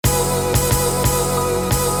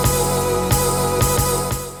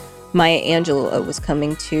Maya Angelou was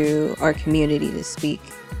coming to our community to speak.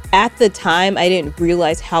 At the time, I didn't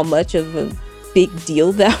realize how much of a big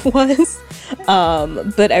deal that was.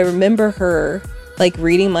 But I remember her like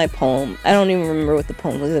reading my poem. I don't even remember what the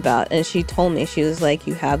poem was about. And she told me, she was like,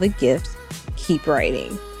 you have a gift, keep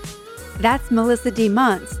writing. That's Melissa D.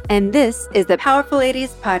 Monts, and this is the Powerful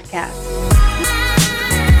Ladies Podcast.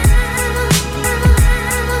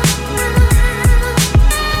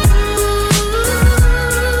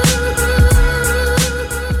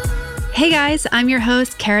 Hey guys, I'm your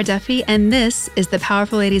host, Kara Duffy, and this is the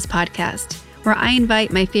Powerful Ladies Podcast, where I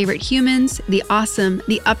invite my favorite humans, the awesome,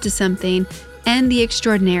 the up to something, and the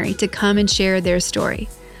extraordinary to come and share their story.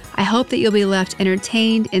 I hope that you'll be left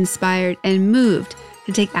entertained, inspired, and moved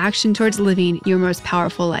to take action towards living your most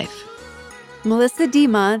powerful life. Melissa D.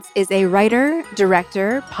 Monts is a writer,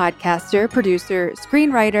 director, podcaster, producer,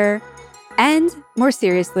 screenwriter, and more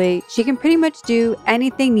seriously, she can pretty much do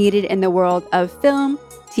anything needed in the world of film,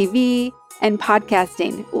 TV, and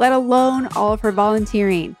podcasting, let alone all of her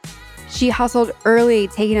volunteering. She hustled early,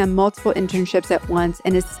 taking on multiple internships at once,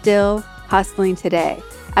 and is still hustling today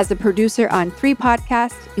as a producer on 3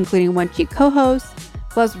 podcasts, including one she co-hosts,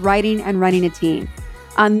 plus writing and running a team.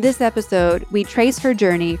 On this episode, we trace her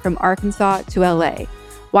journey from Arkansas to LA,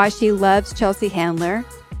 why she loves Chelsea Handler,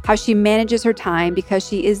 how she manages her time because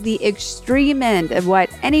she is the extreme end of what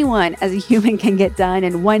anyone as a human can get done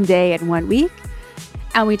in one day and 1 week.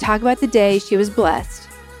 And we talk about the day she was blessed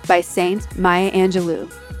by Saint Maya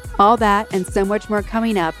Angelou. All that and so much more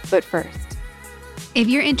coming up, but first. If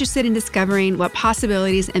you're interested in discovering what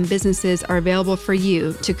possibilities and businesses are available for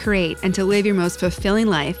you to create and to live your most fulfilling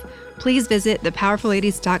life, please visit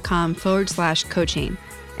thepowerfulladies.com/coaching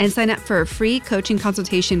and sign up for a free coaching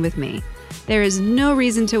consultation with me. There is no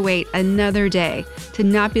reason to wait another day to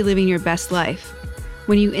not be living your best life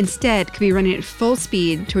when you instead could be running at full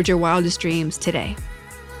speed towards your wildest dreams today.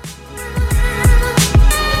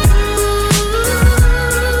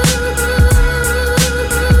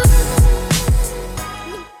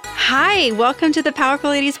 Hi, welcome to the Powerful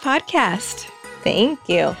Ladies Podcast. Thank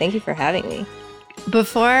you. Thank you for having me.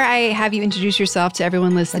 Before I have you introduce yourself to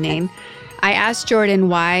everyone listening, I asked Jordan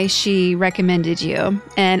why she recommended you,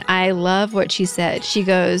 and I love what she said. She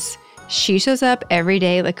goes, she shows up every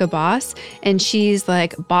day like a boss, and she's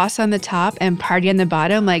like boss on the top and party on the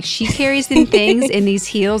bottom. Like she carries in things in these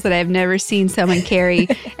heels that I've never seen someone carry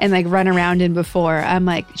and like run around in before. I'm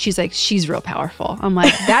like, she's real powerful. I'm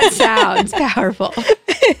like, that sounds powerful.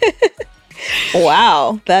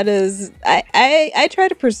 Wow, that is. I try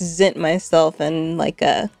to present myself in like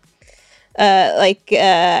a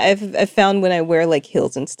I've found when I wear like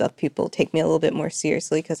heels and stuff, people take me a little bit more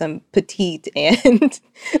seriously because I'm petite, and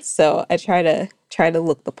so I try to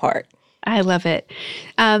look the part. I love it.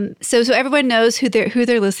 So everyone knows who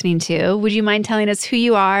they're listening to. Would you mind telling us who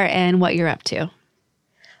you are and what you're up to?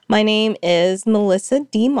 My name is Melissa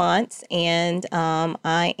D. Monts, and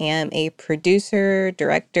I am a producer,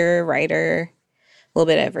 director, writer, a little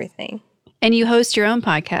bit of everything. And you host your own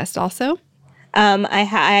podcast also?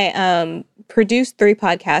 I produce 3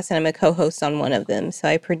 podcasts, and I'm a co-host on one of them. So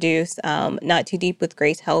I produce Not Too Deep with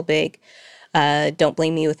Grace Helbig, Don't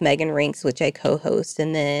Blame Me with Megan Rinks, which I co-host,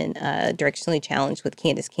 and then Directionally Challenged with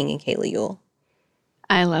Candace King and Kayla Yule.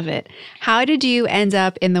 I love it. How did you end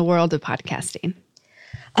up in the world of podcasting?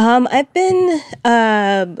 I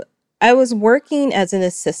was working as an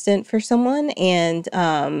assistant for someone,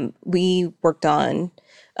 and we worked on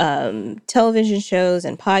television shows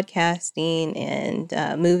and podcasting and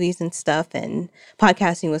movies and stuff, and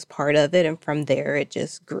podcasting was part of it, and from there it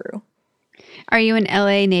just grew. Are you an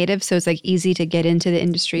LA native, so it's like easy to get into the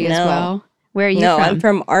industry as well? Where are you from? No, I'm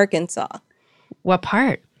from Arkansas. What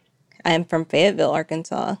part? I'm from Fayetteville,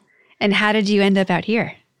 Arkansas. And how did you end up out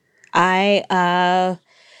here?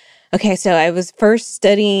 Okay, so I was first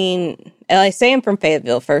studying, I say I'm from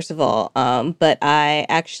Fayetteville, first of all, but I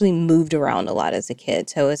actually moved around a lot as a kid.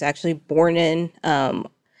 So I was actually born in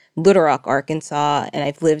Little Rock, Arkansas, and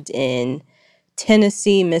I've lived in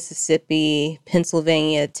Tennessee, Mississippi,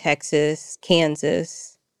 Pennsylvania, Texas,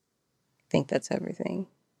 Kansas. I think that's everything.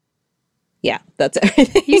 Yeah, that's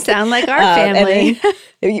everything. You sound like our family.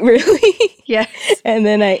 Really? Yes. And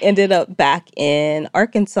then I ended up back in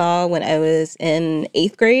Arkansas when I was in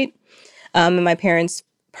 8th grade. And my parents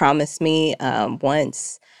promised me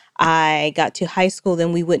once I got to high school,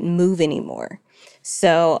 then we wouldn't move anymore.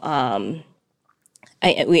 So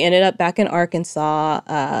we ended up back in Arkansas.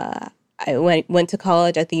 I went to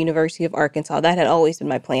college at the University of Arkansas. That had always been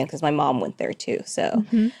my plan because my mom went there too. So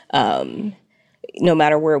no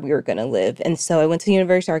matter where we were going to live. And so I went to the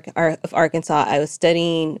University of Arkansas. I was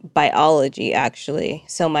studying biology, actually.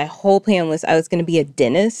 So my whole plan was I was going to be a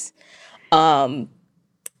dentist or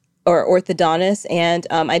orthodontist. And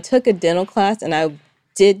I took a dental class and I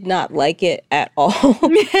did not like it at all.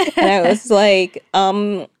 And I was like,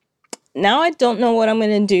 now I don't know what I'm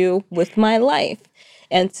going to do with my life.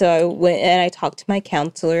 And so I went and I talked to my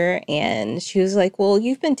counselor, and she was like, well,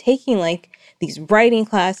 you've been taking like these writing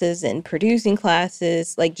classes and producing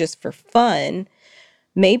classes, like just for fun.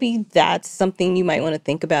 Maybe that's something you might want to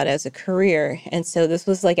think about as a career. And so this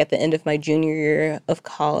was like at the end of my junior year of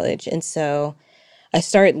college. And so I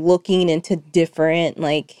started looking into different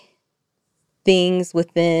like things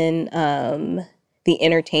within the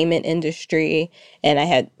entertainment industry. And I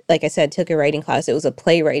had, like I said, took a writing class. It was a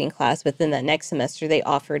playwriting class, but then that next semester they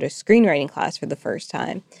offered a screenwriting class for the first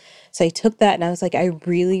time. So I took that and I was like, I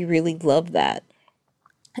really, really love that.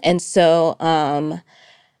 And so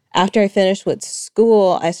after I finished with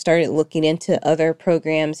school, I started looking into other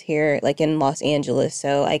programs here, like in Los Angeles.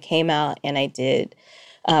 So I came out and I did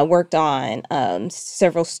worked on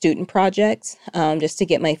several student projects just to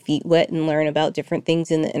get my feet wet and learn about different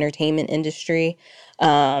things in the entertainment industry.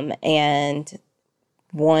 And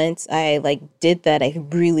once I like did that, I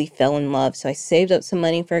really fell in love. So I saved up some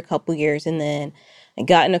money for a couple years, and then I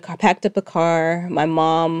got in a car, packed up a car. My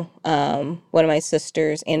mom, one of my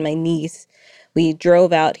sisters, and my niece, we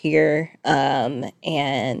drove out here.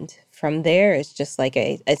 And from there, it's just like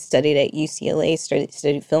I studied at UCLA,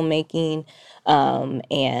 studied filmmaking.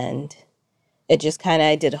 And it just kind of,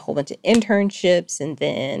 I did a whole bunch of internships, and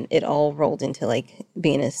then it all rolled into like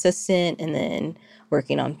being an assistant and then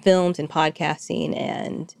working on films and podcasting.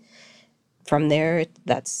 And from there,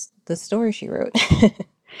 that's the story she wrote.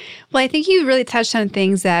 Well, I think you really touched on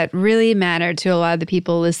things that really matter to a lot of the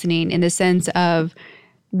people listening, in the sense of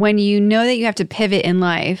when you know that you have to pivot in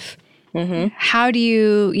life. Mm-hmm. How do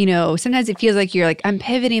you, sometimes it feels like you're like, I'm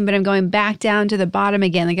pivoting, but I'm going back down to the bottom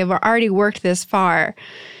again. Like I've already worked this far.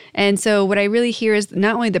 And so what I really hear is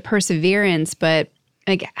not only the perseverance, but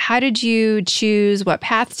like, how did you choose what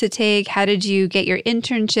paths to take? How did you get your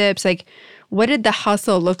internships? Like, what did the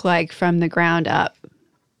hustle look like from the ground up?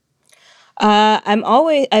 I've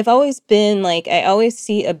always been like, I always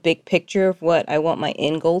see a big picture of what I want my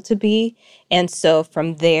end goal to be. And so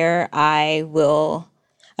from there, I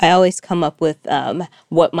always come up with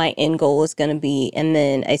what my end goal is going to be, and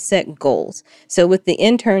then I set goals. So with the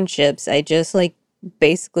internships, I just like,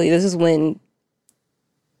 basically, this is when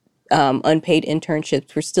unpaid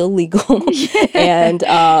internships were still legal. And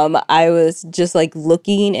I was just like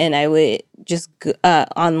looking, and I would just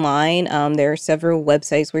online. There are several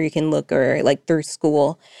websites where you can look, or like through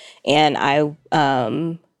school, and I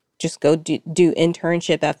just go do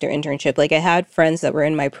internship after internship. Like I had friends that were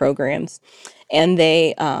in my programs, and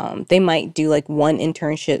they might do like one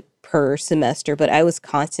internship per semester, but I was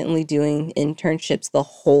constantly doing internships the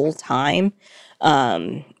whole time.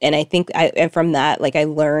 And I think and from that, like I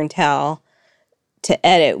learned how to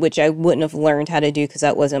edit, which I wouldn't have learned how to do because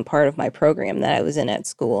that wasn't part of my program that I was in at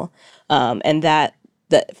school. And that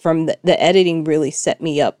from the editing really set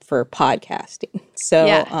me up for podcasting. So,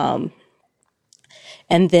 yeah.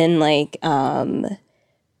 And then like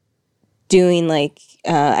doing like,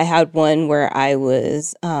 I had one where I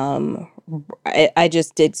was, I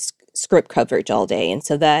just did script coverage all day. And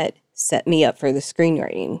so that set me up for the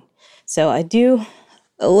screenwriting. So I do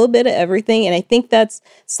a little bit of everything. And I think that's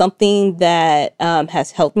something that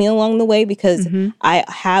has helped me along the way, because I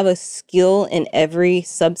have a skill in every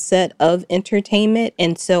subset of entertainment.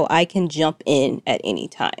 And so I can jump in at any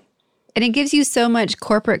time. And it gives you so much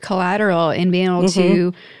corporate collateral in being able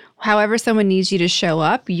to, however someone needs you to show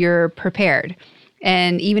up, you're prepared.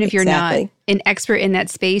 And even if you're not an expert in that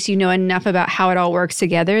space, you know enough about how it all works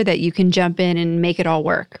together that you can jump in and make it all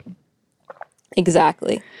work.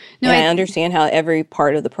 Exactly. No, and I understand how every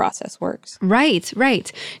part of the process works. Right.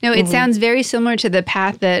 No, it sounds very similar to the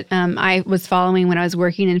path that I was following when I was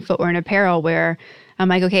working in footwear and apparel, where I'm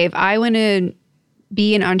like, okay, if I want to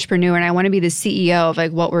be an entrepreneur and I want to be the CEO of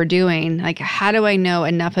like what we're doing, like how do I know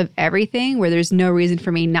enough of everything where there's no reason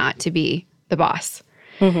for me not to be the boss?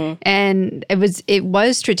 And it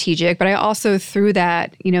was strategic, but I also through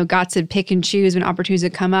that, got to pick and choose when opportunities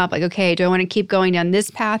would come up. Like, okay, do I want to keep going down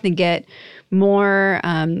this path and get more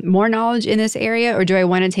knowledge in this area, or do I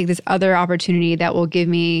want to take this other opportunity that will give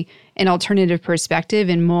me an alternative perspective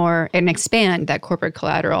and expand that corporate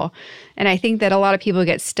collateral? And I think that a lot of people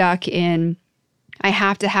get stuck in I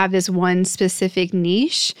have to have this one specific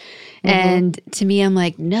niche. And to me, I'm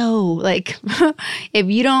like, no, like if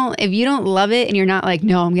you don't love it and you're not like,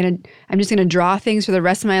 no, I'm just gonna draw things for the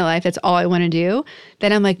rest of my life. That's all I want to do.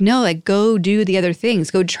 Then I'm like, no, like go do the other things,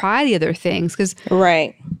 go try the other things. Cause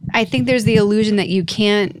I think there's the illusion that you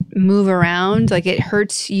can't move around. Like it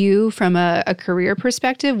hurts you from a career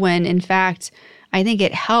perspective when in fact, I think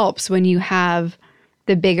it helps when you have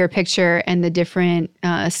the bigger picture and the different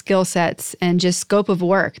skill sets and just scope of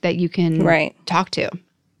work that you can talk to.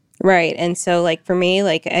 Right. And so like for me,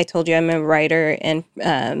 like I told you, I'm a writer and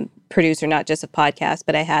producer, not just a podcast,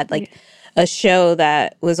 but I had like a show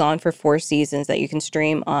that was on for 4 seasons that you can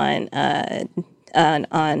stream on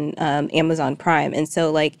Amazon Prime. And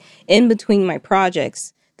so like in between my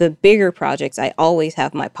projects, the bigger projects, I always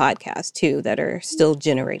have my podcast too that are still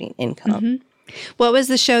generating income. What was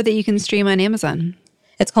the show that you can stream on Amazon?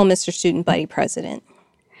 It's called Mr. Student Buddy President.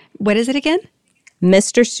 What is it again?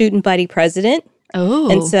 Mr. Student Buddy President.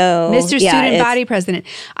 Oh, and so Mr. Student Body President.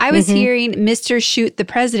 I was hearing Mr. Shoot the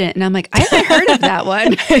President, and I'm like, I haven't heard of that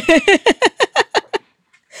one.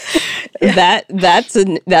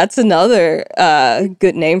 That's another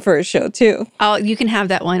good name for a show too. You can have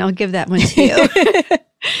that one. I'll give that one to you.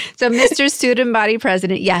 So, Mr. Student Body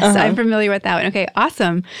President. Yes, I'm familiar with that one. Okay,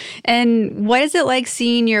 awesome. And what is it like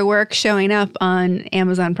seeing your work showing up on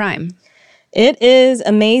Amazon Prime? It is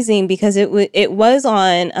amazing because it was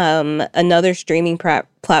on another streaming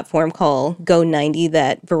platform called Go90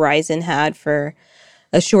 that Verizon had for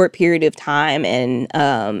a short period of time, and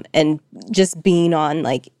just being on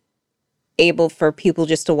like able for people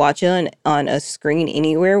just to watch it on a screen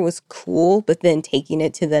anywhere was cool. But then taking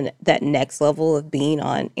it to that next level of being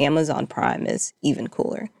on Amazon Prime is even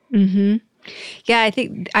cooler. Mm-hmm. Yeah, I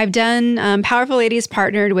think I've done Powerful Ladies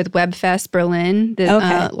partnered with WebFest Berlin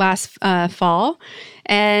last fall.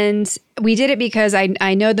 And we did it because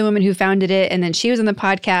I know the woman who founded it, and then she was on the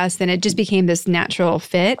podcast, and it just became this natural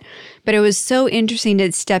fit. But it was so interesting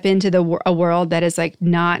to step into a world that is like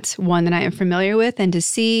not one that I am familiar with, and to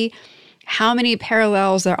see how many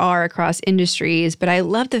parallels there are across industries. But I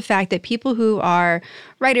love the fact that people who are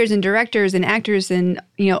writers and directors and actors and,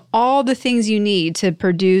 all the things you need to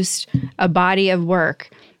produce a body of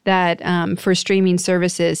work that for streaming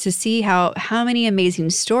services, to see how many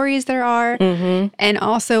amazing stories there are, and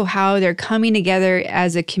also how they're coming together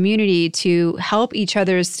as a community to help each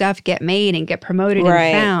other's stuff get made and get promoted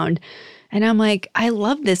and found. And I'm like, I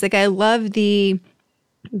love this. Like, I love the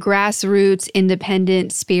grassroots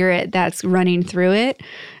independent spirit that's running through it,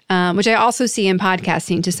 which I also see in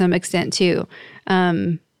podcasting to some extent too.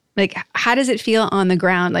 Like, how does it feel on the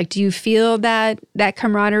ground? Like, do you feel that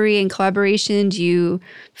camaraderie and collaboration? Do you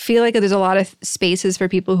feel like there's a lot of spaces for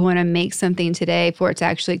people who want to make something today for it to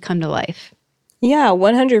actually come to life? Yeah,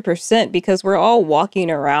 100%, because we're all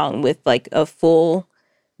walking around with like a full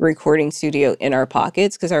recording studio in our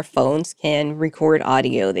pockets, because our phones can record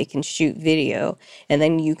audio, they can shoot video, and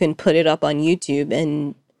then you can put it up on YouTube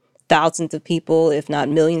and thousands of people, if not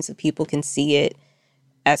millions of people, can see it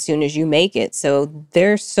as soon as you make it. So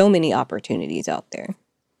there's so many opportunities out there.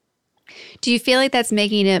 Do you feel like that's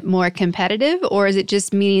making it more competitive, or is it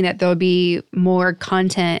just meaning that there'll be more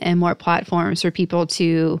content and more platforms for people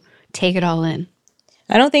to take it all in?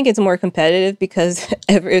 I don't think it's more competitive because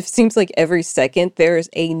it seems like every second there's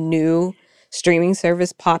a new streaming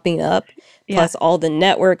service popping up. Yeah. Plus all the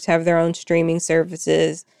networks have their own streaming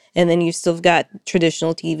services. And then you still got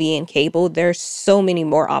traditional TV and cable. There's so many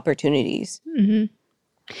more opportunities. Mm-hmm.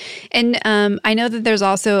 And I know that there's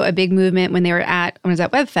also a big movement when I was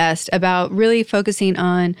at WebFest about really focusing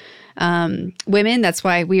on women. That's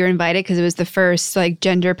why we were invited, because it was the first like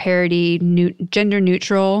gender parity, gender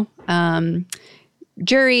neutral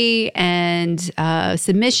jury and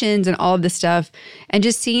submissions and all of this stuff, and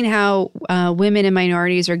just seeing how women and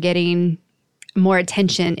minorities are getting more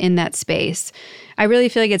attention in that space. I really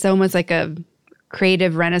feel like it's almost like a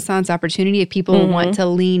creative renaissance opportunity if people want to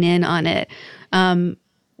lean in on it.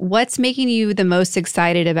 What's making you the most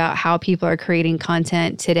excited about how people are creating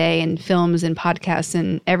content today in films and podcasts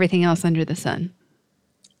and everything else under the sun?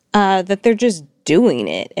 That they're just doing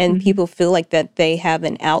it, and people feel like that they have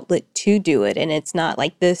an outlet to do it, and it's not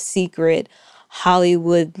like this secret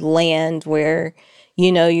Hollywood land where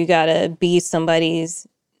you gotta be somebody's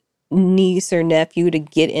niece or nephew to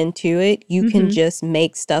get into it. You can just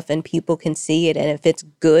make stuff and people can see it, and if it's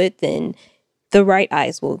good, then the right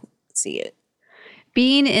eyes will see it.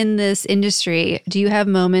 Being in this industry, do you have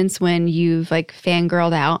moments when you've like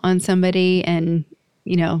fangirled out on somebody and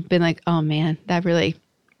been like, oh man, that really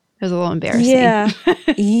was a little embarrassing?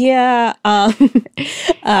 Yeah.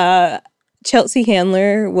 Chelsea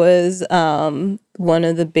Handler was one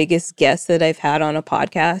of the biggest guests that I've had on a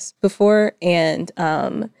podcast before. And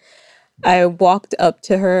I walked up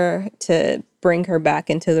to her to bring her back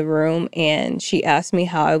into the room, and she asked me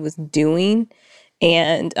how I was doing.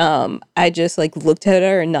 And I just like looked at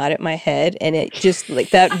her and nodded my head, and it just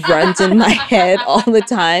like that runs in my head all the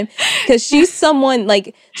time, because she's someone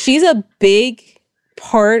like, she's a big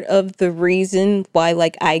part of the reason why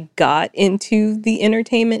like I got into the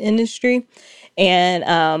entertainment industry. And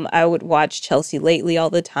I would watch Chelsea Lately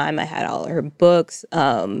all the time. I had all her books.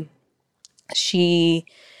 She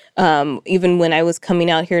even when I was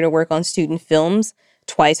coming out here to work on student films,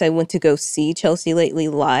 twice I went to go see Chelsea Lately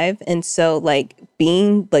live. And so like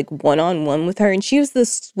being like one-on-one with her, and she was the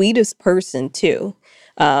sweetest person too.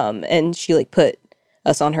 And she like put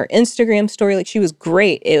us on her Instagram story. Like she was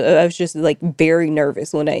great. I was just like very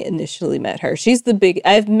nervous when I initially met her.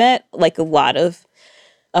 I've met like a lot of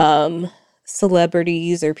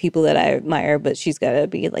celebrities or people that I admire, but she's got to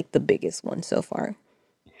be like the biggest one so far.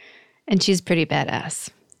 And she's pretty badass.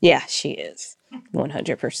 Yeah, she is.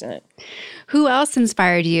 100%. Who else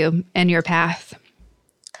inspired you in your path?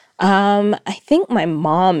 I think my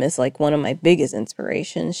mom is like one of my biggest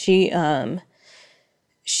inspirations.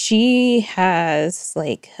 She has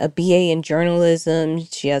like a BA in journalism.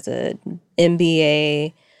 She has a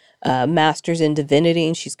MBA, master's in divinity,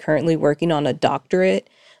 and she's currently working on a doctorate.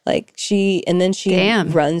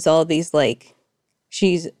 Damn. runs all these like,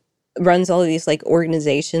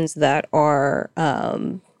 organizations that are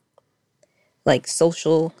like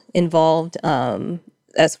social involved,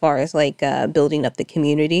 as far as like building up the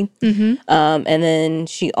community. Mm-hmm. And then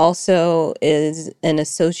she also is an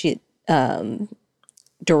associate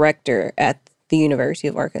director at the University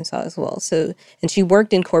of Arkansas as well. So, and she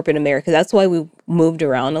worked in corporate America. That's why we moved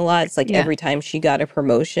around a lot. It's like every time she got a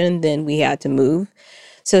promotion, then we had to move.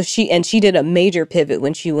 So she did a major pivot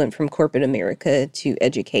when she went from corporate America to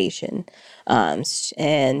education.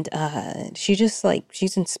 She just like,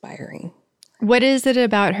 she's inspiring. What is it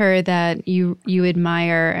about her that you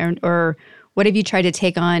admire, or what have you tried to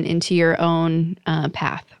take on into your own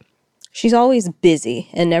path? She's always busy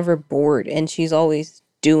and never bored, and she's always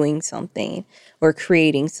doing something or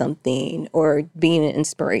creating something or being an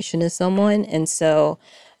inspiration to someone. And so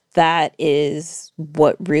that is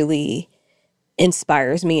what really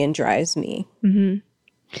inspires me and drives me. Mm-hmm.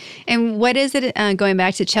 And what is it, going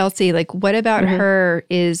back to Chelsea, like what about her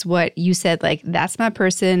is what you said, like, that's my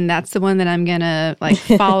person, that's the one that I'm going to like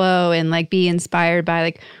follow and like be inspired by?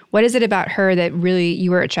 Like, what is it about her that really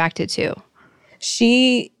you were attracted to?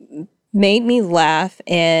 She made me laugh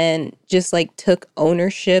and just like took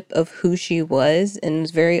ownership of who she was and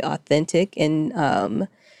was very authentic. And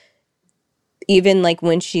even like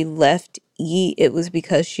when she left E, it was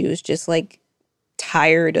because she was just like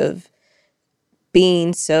tired of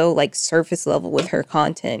being so like surface level with her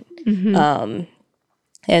content. Mm-hmm.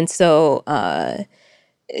 And so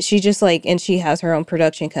she just like, and she has her own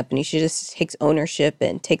production company. She just takes ownership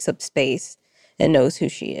and takes up space and knows who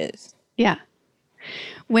she is. Yeah.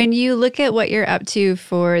 When you look at what you're up to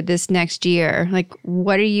for this next year, like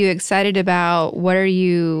what are you excited about? What are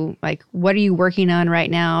you working on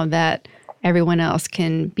right now that everyone else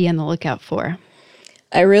can be on the lookout for?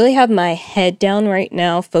 I really have my head down right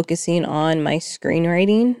now, focusing on my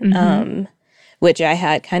screenwriting, which I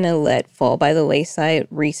had kind of let fall by the wayside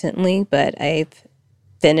recently, but I've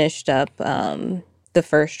finished up the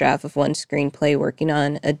first draft of one screenplay, working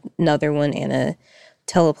on another one and a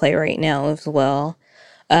teleplay right now as well.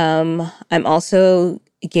 I'm also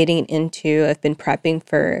getting into, I've been prepping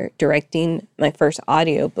for directing my first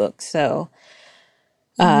audiobook, so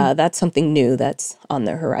that's something new that's on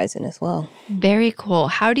the horizon as well. Very cool.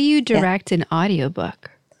 How do you direct an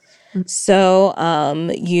audiobook? So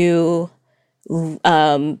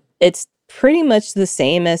it's pretty much the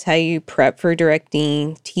same as how you prep for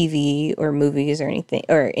directing TV or movies or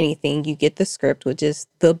anything. You get the script, which is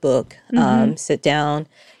the book, sit down,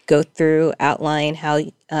 go through, outline how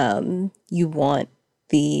you want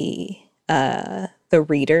the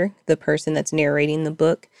reader, the person that's narrating the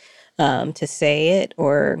book, to say it,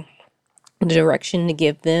 or the direction to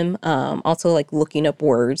give them. Also like looking up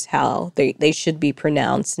words, how they should be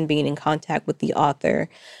pronounced, and being in contact with the author,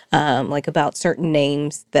 like about certain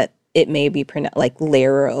names that it may be pronounced, like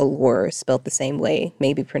Lara or Laura spelled the same way,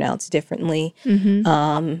 may be pronounced differently.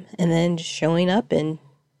 And then just showing up and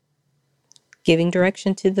giving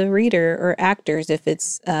direction to the reader or actors if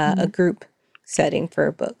it's a group setting for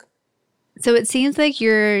a book. So it seems like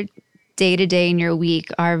your day-to-day and your week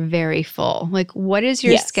are very full. Like, what is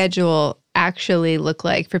your schedule actually look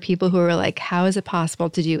like for people who are like, how is it possible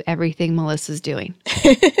to do everything Melissa's doing?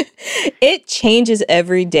 It changes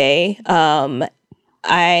every day. I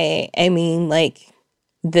mean, like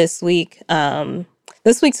this week's a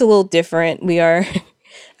little different. We are,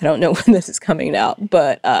 I don't know when this is coming out,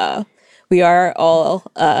 but we are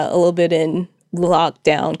all a little bit in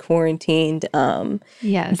lockdown, quarantined.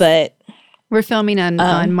 Yes. But we're filming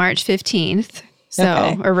on March 15th. So,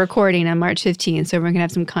 okay. Or recording on March 15th. So we're going to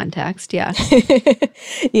have some context. Yeah.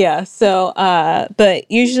 Yeah. So,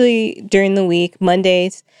 but usually during the week,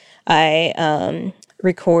 Mondays, I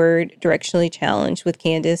record Directionally Challenged with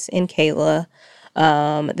Candace and Kayla.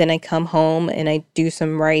 Then I come home and I do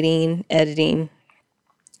some writing, editing.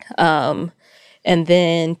 And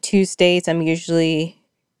then Tuesdays, I'm usually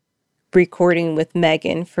recording with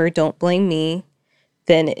Megan for Don't Blame Me.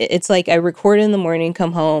 Then it's like I record in the morning,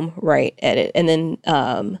 come home, write, edit. And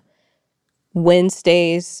then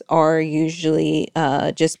Wednesdays are usually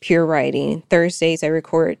just pure writing. Thursdays I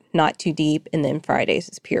record Not Too Deep. And then Fridays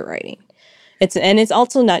is pure writing. It's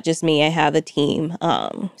also not just me. I have a team.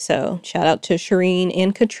 So shout out to Shireen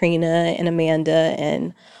and Katrina and Amanda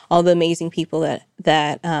and all the amazing people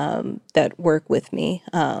that work with me.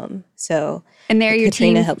 So and they're your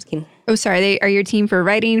Katrina team. helps keep. Oh, sorry. They are your team for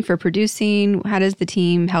writing, for producing. How does the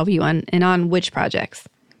team help you on which projects?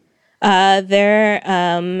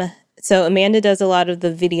 So Amanda does a lot of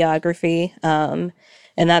the videography, and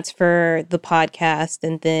that's for the podcast.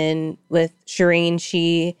 And then with Shireen,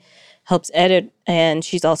 she helps edit, and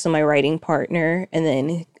she's also my writing partner. And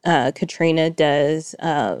then Katrina does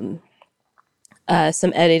some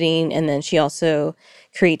editing, and then she also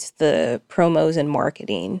creates the promos and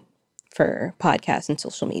marketing for podcasts and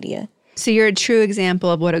social media. So you're a true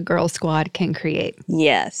example of what a girl squad can create.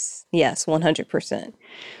 Yes, 100%.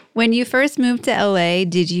 When you first moved to LA,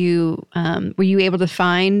 did you were you able to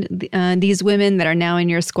find these women that are now in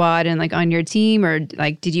your squad and like on your team, or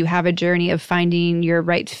like did you have a journey of finding your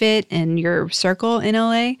right fit and your circle in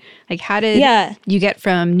LA? Like how did you get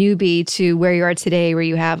from newbie to where you are today, where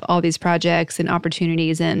you have all these projects and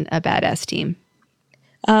opportunities and a badass team?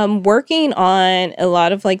 Working on a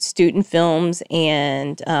lot of like student films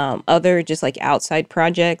and other just like outside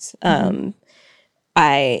projects.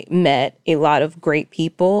 I met a lot of great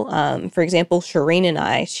people. For example, Shireen and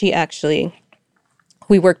I,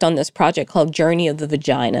 we worked on this project called Journey of the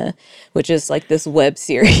Vagina, which is like this web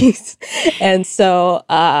series. And so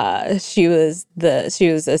she was a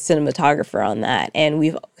cinematographer on that. And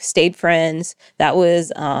we've stayed friends. That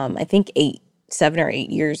was, I think, 7 or 8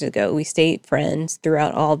 years ago. We stayed friends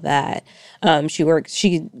throughout all that.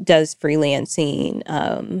 She does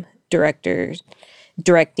freelancing,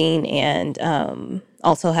 directing, and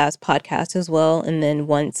also has podcasts as well. And then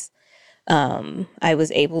once I was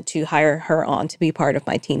able to hire her on to be part of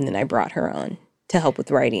my team, then I brought her on to help with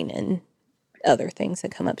writing and other things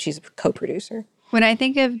that come up. She's a co-producer. When I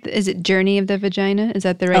think of, is it Journey of the Vagina? Is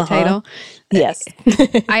that the right title? Yes.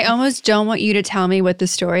 I almost don't want you to tell me what the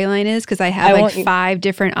storyline is because I have 5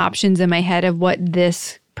 different options in my head of what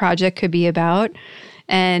this project could be about.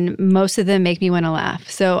 And most of them make me want to laugh.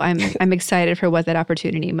 So I'm excited for what that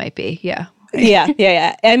opportunity might be. Yeah.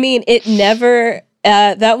 Yeah. I mean, it never...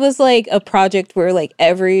 that was like a project where like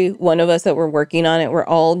every one of us that were working on it, we're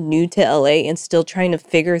all new to LA and still trying to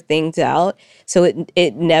figure things out. So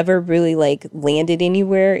it never really like landed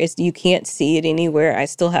anywhere. You can't see it anywhere. I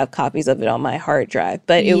still have copies of it on my hard drive,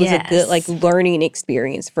 but it was a good like learning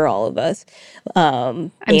experience for all of us.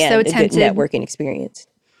 I'm so tempted. A good networking experience.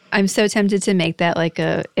 I'm so tempted to make that like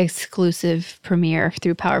a exclusive premiere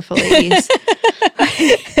through Powerful Ladies.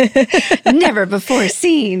 Never before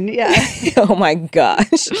seen. Yeah. Oh my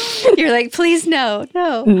gosh. You're like, please no.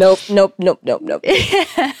 Nope.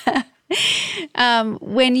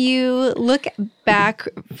 When you look back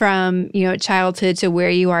from, childhood to where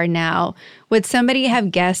you are now, would somebody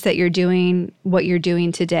have guessed that you're doing what you're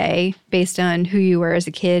doing today based on who you were as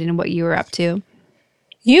a kid and what you were up to?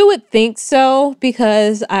 You would think so,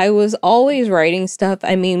 because I was always writing stuff.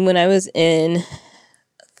 I mean, when I was in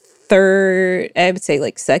I would say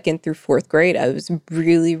like 2nd through 4th grade, I was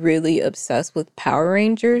really, really obsessed with Power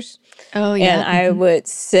Rangers. Oh, yeah. And I would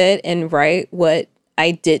sit and write what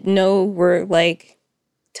I didn't know were like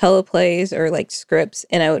teleplays or like scripts,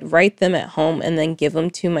 and I would write them at home and then give them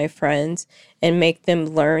to my friends and make them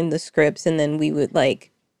learn the scripts, and then we would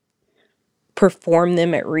like perform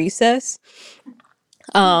them at recess.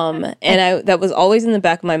 And that was always in the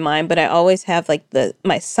back of my mind, but I always have like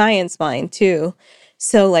my science mind too.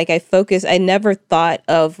 So like I never thought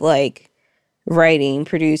of like writing,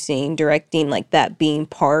 producing, directing, like that being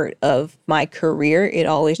part of my career. It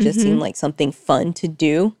always just seemed like something fun to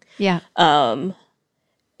do. Yeah.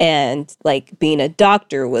 And like being a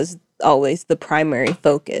doctor was always the primary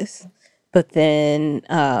focus. But then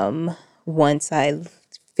once I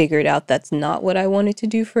figured out that's not what I wanted to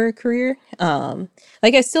do for a career,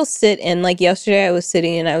 like I still sit and like yesterday I was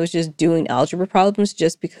sitting and I was just doing algebra problems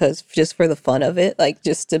just for the fun of it, like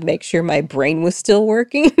just to make sure my brain was still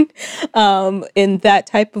working in that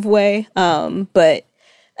type of way. But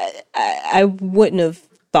I wouldn't have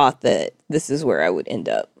thought that this is where I would end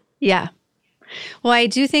up. Yeah. Well, I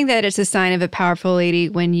do think that it's a sign of a powerful lady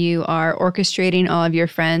when you are orchestrating all of your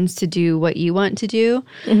friends to do what you want to do.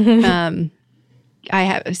 I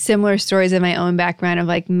have similar stories in my own background of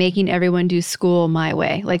like making everyone do school my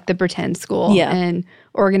way, like the pretend school, and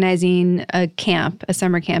organizing a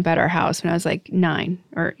summer camp at our house when I was like 9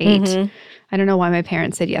 or 8. I don't know why my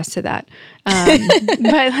parents said yes to that. But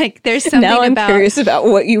like there's something now I'm curious about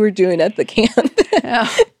what you were doing at the camp.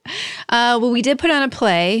 Well, we did put on a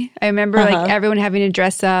play. I remember like everyone having to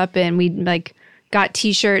dress up, and we like got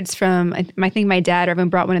T-shirts from, I think my dad or everyone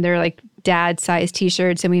brought one of their like dad size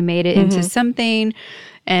T-shirts, and we made it into something.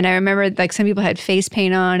 And I remember like some people had face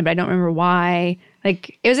paint on, but I don't remember why.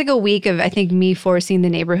 Like it was like a week of, I think, me forcing the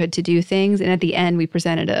neighborhood to do things. And at the end we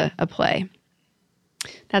presented a play.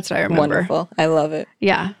 That's what I remember. Wonderful. I love it.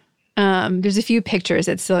 Yeah. There's a few pictures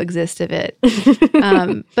that still exist of it.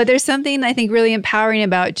 But there's something I think really empowering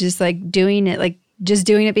about just like doing it, like just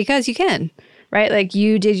doing it because you can, right? Like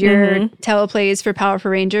you did your teleplays for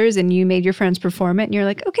Powerful Rangers and you made your friends perform it and you're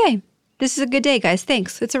like, okay, this is a good day, guys.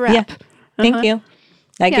 Thanks. It's a wrap. Yeah. Thank you.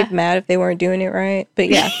 I get mad if they weren't doing it right, but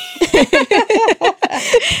yeah.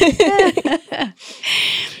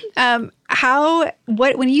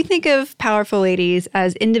 When you think of Powerful Ladies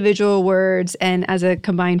as individual words and as a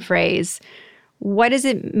combined phrase, what does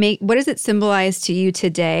it symbolize to you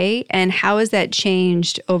today, and how has that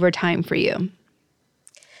changed over time for you?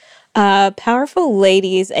 Powerful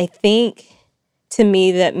Ladies, I think to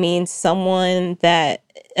me that means someone that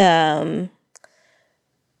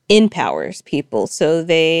empowers people. So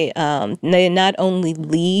they not only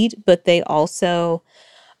lead, but they also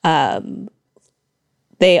are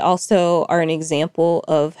an example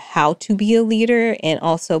of how to be a leader and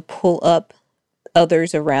also pull up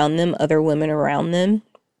others around them, other women around them,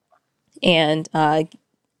 and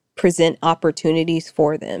present opportunities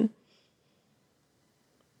for them.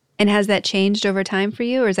 And has that changed over time for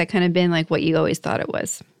you, or has that kind of been like what you always thought it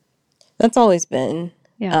was? That's always been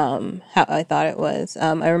how I thought it was.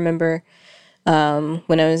 I remember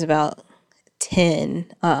when I was about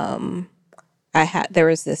 10, there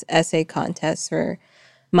was this essay contest for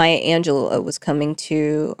Maya Angelou was coming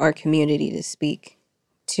to our community to speak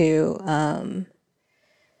to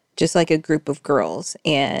just like a group of girls.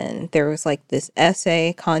 And there was like this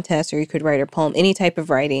essay contest, or you could write a poem, any type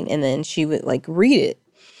of writing, and then she would like read it.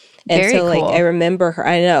 And Very so like cool. I remember her,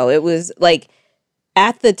 I know it was like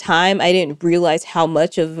at the time I didn't realize how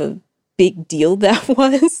much of a big deal that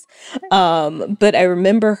was. But I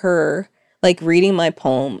remember her like reading my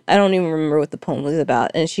poem. I don't even remember what the poem was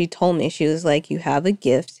about. And she told me, she was like, you have a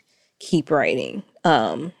gift, keep writing.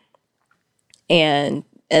 And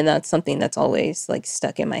that's something that's always like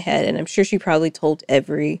stuck in my head. And I'm sure she probably told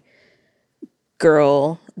every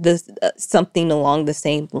girl this something along the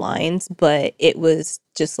same lines, but it was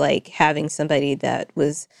just like having somebody that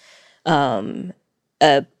was a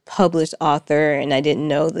published author, and I didn't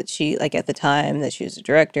know that she, like at the time, that she was a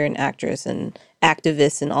director and actress and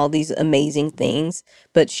activist and all these amazing things,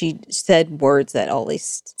 but she said words that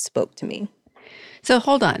always spoke to me. So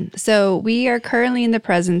hold on. So we are currently in the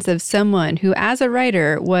presence of someone who, as a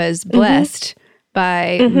writer, was blessed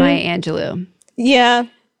by Maya Angelou. Yeah.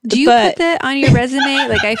 Do you put that on your resume?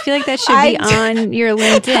 Like, I feel like that should be on your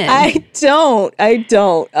LinkedIn. I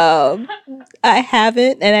don't. I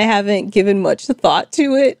haven't, and I haven't given much thought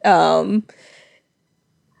to it. I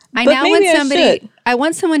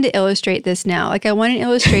want someone to illustrate this now. Like, I want an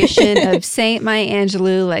illustration of Saint Maya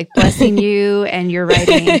Angelou, like, blessing you and your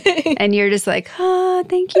writing. And you're just like, oh,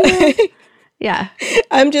 thank you. Yeah.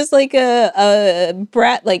 I'm just like a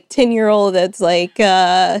brat, like 10-year-old that's like,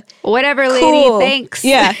 whatever, lady, cool. Thanks.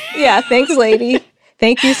 Yeah. Thanks, lady.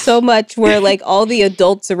 Thank you so much. Where like all the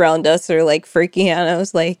adults around us are like freaking out. I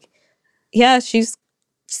was like, yeah, seems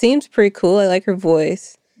pretty cool. I like her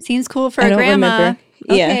voice. Seems cool for a grandma. Remember.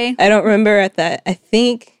 Okay. Yeah, I don't remember at that. I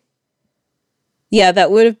think,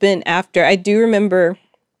 that would have been after. I do remember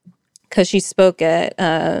because she spoke at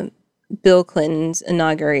Bill Clinton's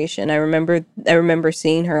inauguration. I remember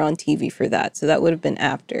seeing her on TV for that. So that would have been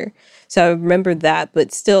after. So I remember that,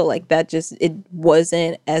 but still, like, that just, it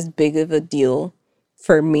wasn't as big of a deal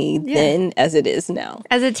for me then as it is now.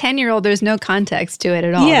 As a 10-year-old, there's no context to it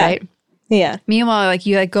at all, Yeah. right? Yeah. Meanwhile, like,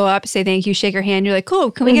 you like go up, say thank you, shake her hand. You're like,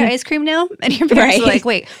 cool, can we get ice cream now? And your parents are like,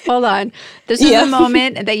 wait, hold on. This is a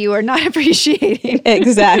moment that you are not appreciating.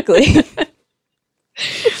 Exactly.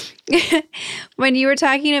 When you were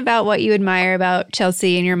talking about what you admire about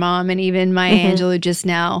Chelsea and your mom and even Maya Angelou just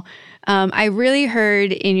now, I really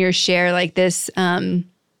heard in your share like this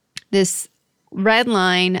this red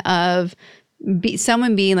line of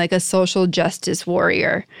someone being like a social justice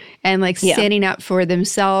warrior and like standing up for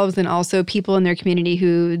themselves and also people in their community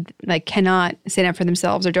who like cannot stand up for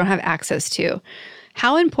themselves or don't have access to.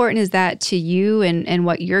 How important is that to you and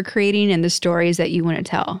what you're creating and the stories that you want to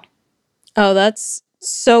tell? Oh, that's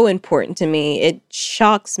so important to me. It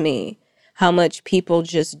shocks me how much people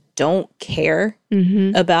just don't care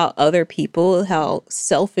about other people, how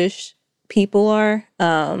selfish people are.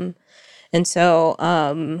 And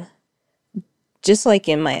so just like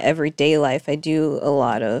in my everyday life, I do a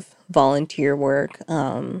lot of volunteer work.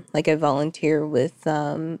 Like I volunteer with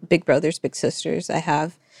Big Brothers Big Sisters. I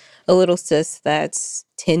have a little sis that's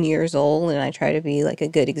 10 years old, and I try to be like a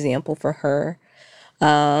good example for her.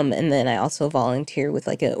 And then I also volunteer with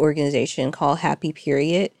like an organization called Happy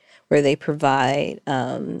Period, where they provide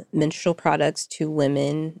menstrual products to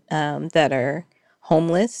women that are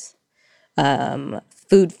homeless.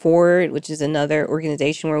 Food Forward, which is another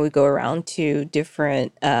organization where we go around to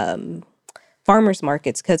different farmers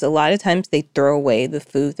markets, because a lot of times they throw away the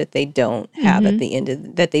food that they don't have at the end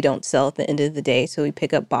of that they don't sell at the end of the day. So we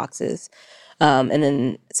pick up boxes. And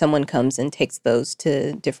then someone comes and takes those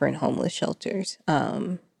to different homeless shelters.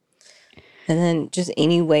 And then just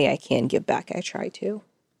any way I can give back, I try to.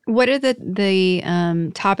 What are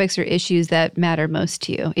the topics or issues that matter most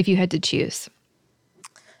to you if you had to choose?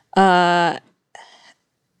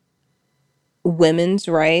 Women's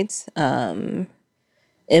rights,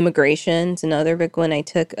 immigration's another big one. I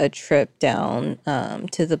took a trip down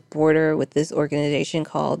to the border with this organization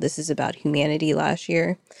called This Is About Humanity last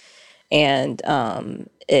year. And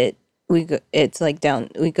we go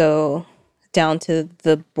down to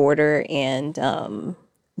the border and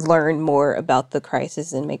learn more about the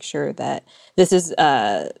crisis and make sure that this is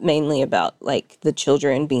mainly about like the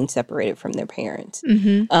children being separated from their parents.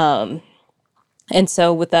 And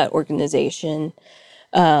so with that organization,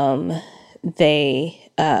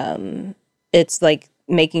 it's like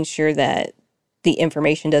making sure that the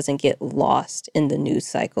information doesn't get lost in the news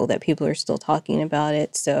cycle, that people are still talking about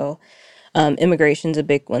it. So immigration's a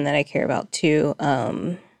big one that I care about too.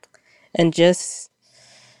 And just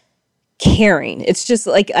caring. It's just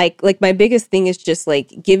like my biggest thing is just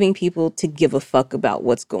like giving people to give a fuck about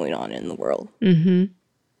what's going on in the world.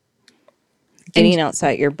 Getting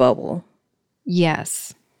outside your bubble.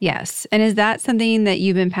 Yes. Yes. And is that something that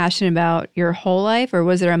you've been passionate about your whole life, or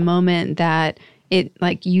was there a moment that it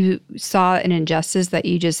like you saw an injustice that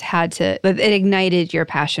you just had to, it ignited your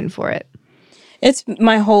passion for it? It's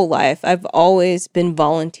my whole life. I've always been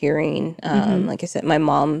volunteering. Like I said, my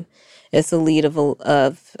mom is the lead of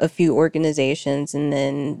a few organizations, and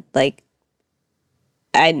then like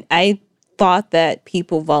I thought that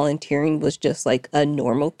people volunteering was just like a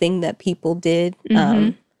normal thing that people did.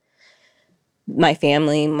 My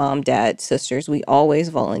family, mom, dad, sisters, we always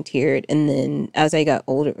volunteered. And then as I got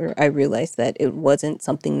older, I realized that it wasn't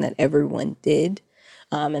something that everyone did.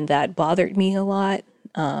 And that bothered me a lot.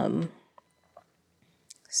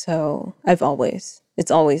 So it's always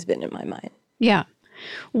been in my mind. Yeah.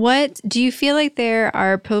 What do you feel like there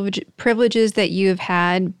are privileges that you have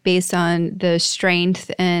had based on the strength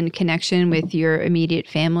and connection with your immediate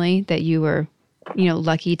family that you were,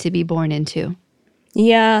 lucky to be born into?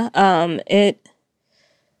 Yeah, my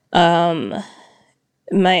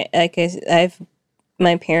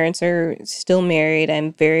parents are still married.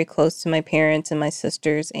 I'm very close to my parents and my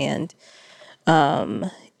sisters, and and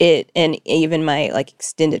even my like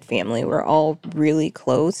extended family, we're all really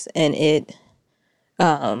close, and it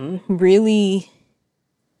really,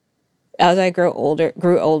 as I grew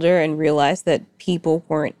older and realized that people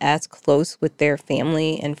weren't as close with their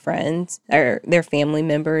family and friends or their family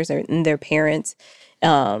members or their parents,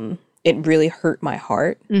 it really hurt my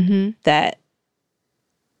heart that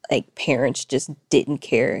like parents just didn't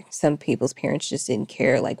care. Some people's parents just didn't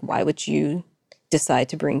care. Like, why would you decide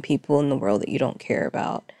to bring people in the world that you don't care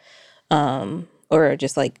about? Or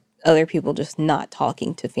just like other people just not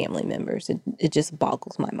talking to family members. It just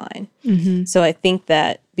boggles my mind. So I think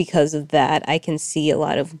that because of that, I can see a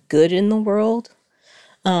lot of good in the world.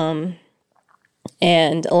 And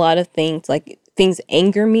a lot of things like things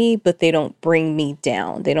anger me, but they don't bring me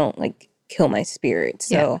down. They don't like kill my spirit.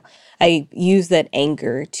 So I use that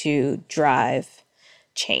anger to drive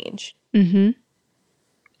change.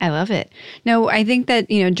 I love it. No, I think that,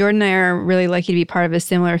 Jordan and I are really lucky to be part of a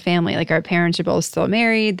similar family. Like our parents are both still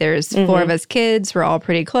married. There's 4 of us kids. We're all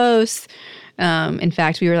pretty close. In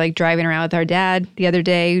fact, we were like driving around with our dad the other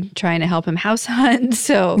day trying to help him house hunt.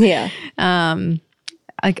 So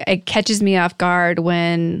like it catches me off guard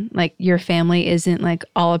when like your family isn't like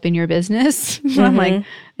all up in your business. I'm like,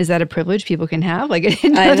 is that a privilege people can have? Like I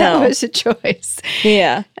didn't know that was a choice.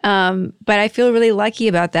 Yeah. But I feel really lucky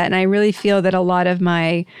about that. And I really feel that a lot of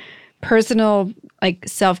my personal like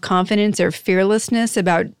self-confidence or fearlessness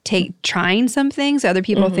about trying some things other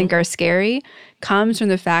people think are scary comes from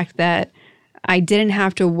the fact that I didn't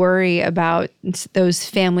have to worry about those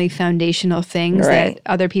family foundational things that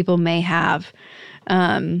other people may have.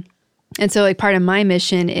 And so like part of my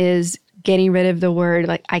mission is getting rid of the word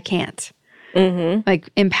like I can't.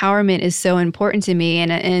 Like empowerment is so important to me.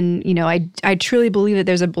 And I truly believe that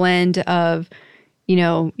there's a blend of,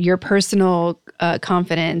 your personal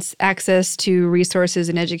confidence, access to resources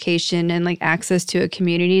and education, and like access to a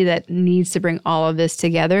community that needs to bring all of this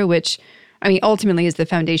together, which I mean, ultimately is the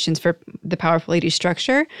foundations for the Powerful Lady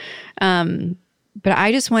structure. But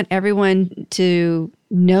I just want everyone to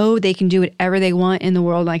know they can do whatever they want in the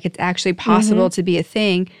world. Like it's actually possible to be a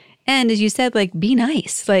thing. And as you said, like be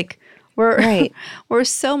nice. Like we're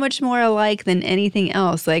so much more alike than anything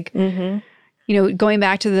else. Like, going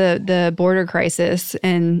back to the border crisis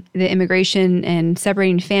and the immigration and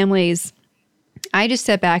separating families, I just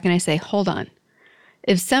step back and I say, hold on.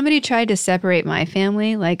 If somebody tried to separate my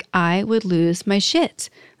family, like I would lose my shit.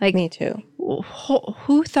 Like me too.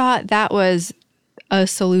 Who thought that was a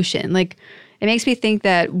solution? Like it makes me think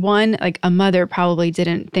that one, like a mother probably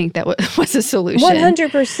didn't think that was a solution.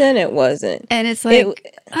 100% it wasn't. And it's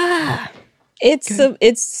like,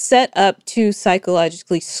 it's set up to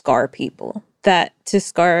psychologically scar people. It's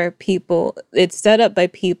set up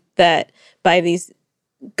by these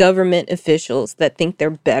government officials that think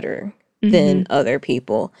they're better than other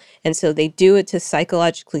people. And so they do it to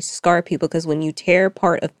psychologically scar people, because when you tear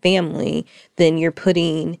apart a family, then you're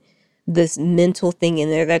putting this mental thing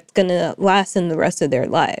in there that's going to last in the rest of their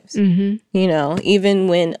lives. Even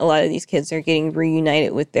when a lot of these kids are getting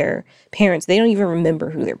reunited with their parents, they don't even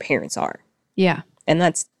remember who their parents are. Yeah. And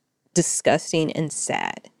that's disgusting and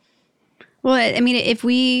sad. Well, I mean, if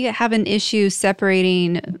we have an issue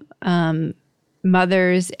separating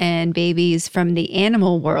mothers and babies from the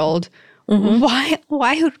animal world, why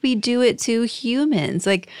would we do it to humans?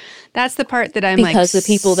 Like, that's the part that I'm because the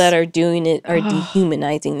people that are doing it are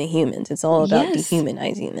dehumanizing the humans. It's all about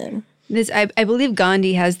dehumanizing them. I believe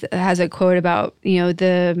Gandhi has a quote about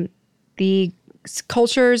the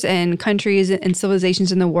cultures and countries and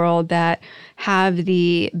civilizations in the world that have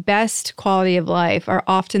the best quality of life are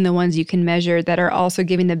often the ones you can measure that are also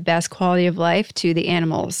giving the best quality of life to the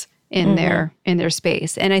animals in their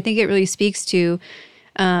space. And I think it really speaks to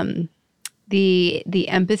the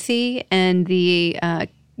empathy and the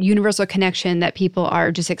universal connection that people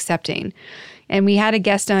are just accepting. And we had a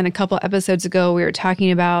guest on a couple episodes ago. We were talking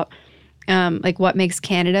about like what makes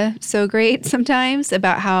Canada so great sometimes,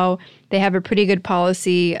 about how they have a pretty good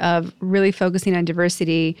policy of really focusing on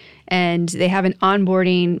diversity, and they have an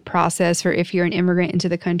onboarding process for if you're an immigrant into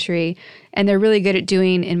the country. And they're really good at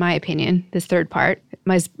doing, in my opinion, this third part,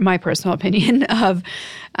 my personal opinion, of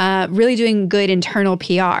really doing good internal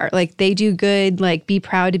PR. Like they do good, like be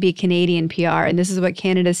proud to be Canadian PR. And this is what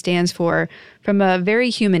Canada stands for from a very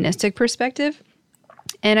humanistic perspective.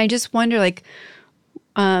 And I just wonder, like,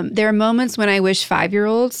 there are moments when I wish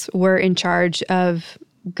 5-year-olds were in charge of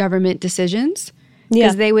government decisions,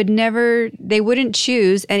 because they wouldn't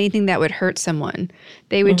choose anything that would hurt someone.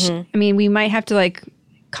 They would, I mean, we might have to like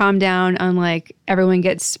calm down on like everyone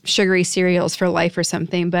gets sugary cereals for life or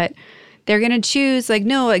something, but they're going to choose like,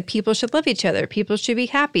 no, like people should love each other. People should be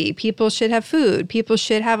happy. People should have food. People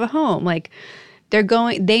should have a home. Like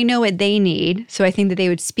they know what they need. So I think that they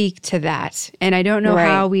would speak to that. And I don't know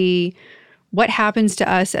what happens to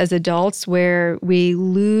us as adults where we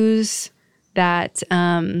lose that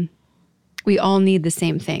we all need the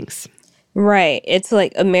same things. Right. It's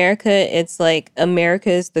like America is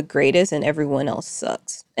the greatest and everyone else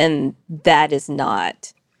sucks. And that is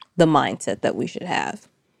not the mindset that we should have.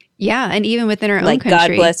 Yeah. And even within our own country. Like,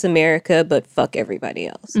 God bless America, but fuck everybody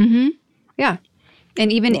else. Yeah.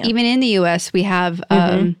 And even in the U.S., we have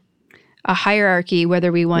a hierarchy,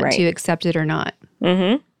 whether we want to accept it or not.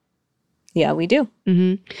 Yeah, we do.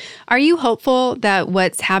 Are you hopeful that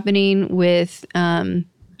what's happening with, I'm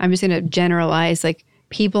just going to generalize, like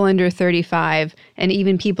people under 35 and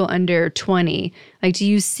even people under 20? Like, do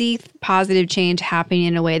you see positive change happening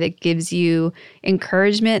in a way that gives you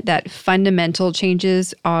encouragement that fundamental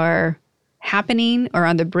changes are happening or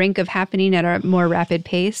on the brink of happening at a more rapid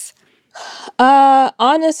pace?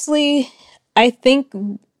 Honestly, I think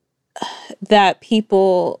that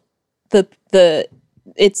people,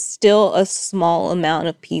 it's still a small amount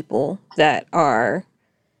of people that are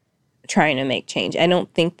trying to make change. I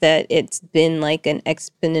don't think that it's been like an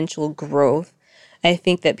exponential growth. I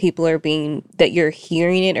think that people are that you're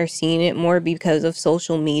hearing it or seeing it more because of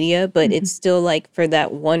social media, but it's still like for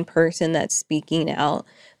that one person that's speaking out,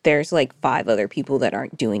 there's like 5 other people that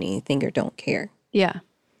aren't doing anything or don't care. Yeah.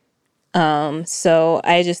 So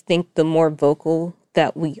I just think the more vocal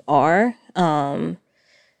that we are, then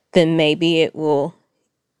maybe it will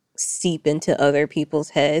seep into other people's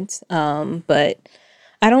heads. But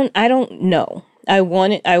I don't know. I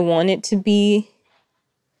want it to be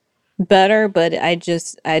better, but I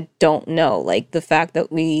don't know. Like the fact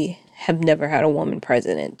that we have never had a woman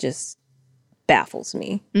president just baffles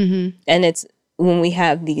me. Mm-hmm. And it's when we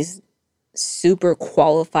have these super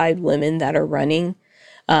qualified women that are running,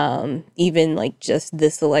 even like just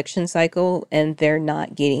this election cycle, and they're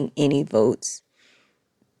not getting any votes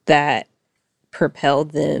that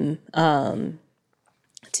propelled them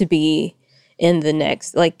to be in the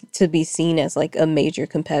next, like to be seen as like a major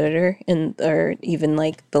competitor or even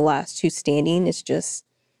like the last 2 standing. It's just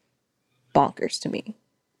bonkers to me.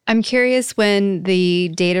 I'm curious when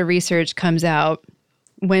the data research comes out,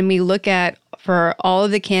 when we look at for all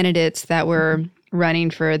of the candidates that were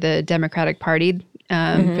running for the Democratic Party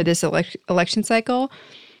for this election cycle,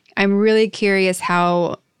 I'm really curious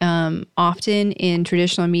how often in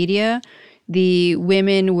traditional media the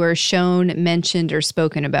women were shown, mentioned, or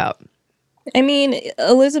spoken about. I mean,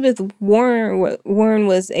 Elizabeth Warren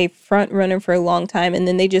was a front runner for a long time, and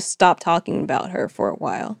then they just stopped talking about her for a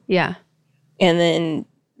while. Yeah. And then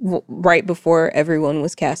right before everyone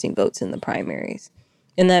was casting votes in the primaries.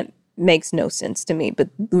 And that makes no sense to me, but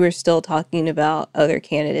we're still talking about other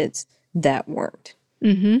candidates that weren't.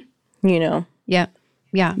 Mm-hmm. You know? Yeah.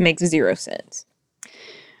 Yeah. Makes 0 sense.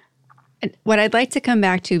 What I'd like to come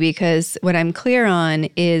back to, because what I'm clear on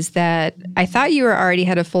is that I thought you already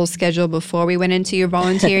had a full schedule before we went into your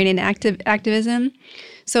volunteering and activism.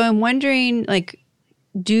 So I'm wondering, like,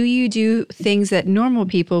 do you do things that normal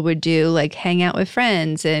people would do, like hang out with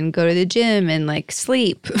friends and go to the gym and like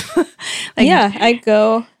sleep? Yeah, I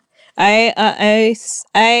go.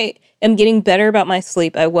 I am getting better about my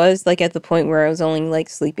sleep. I was like at the point where I was only like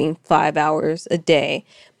sleeping 5 hours a day,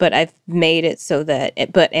 but I've made it so that,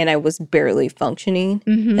 and I was barely functioning.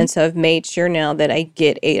 Mm-hmm. And so I've made sure now that I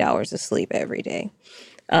get 8 hours of sleep every day,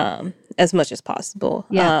 as much as possible.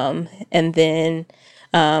 Yeah. And then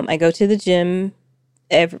I go to the gym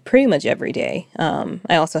pretty much every day.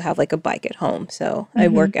 I also have like a bike at home, so I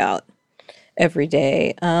work out every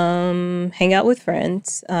day. Hang out with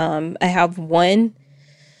friends.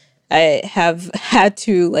 I have had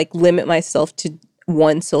to like limit myself to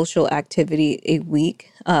one social activity a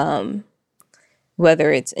week,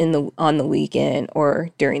 whether it's on the weekend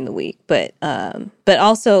or during the week. But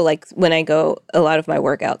also like when I go, a lot of my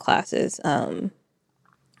workout classes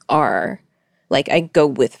are like I go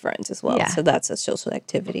with friends as well. Yeah. So that's a social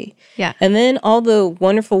activity. Yeah. And then all the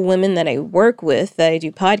wonderful women that I work with, that I do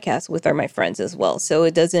podcasts with, are my friends as well. So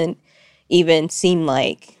it doesn't even seem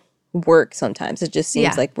like work sometimes. It just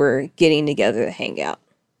seems like we're getting together to hang out.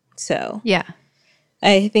 So yeah,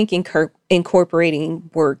 I think incorporating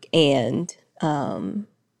work and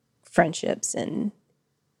friendships, and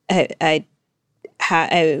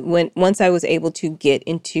once I was able to get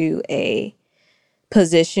into a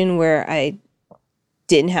position where I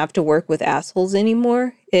didn't have to work with assholes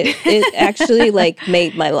anymore, it actually like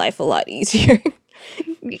made my life a lot easier.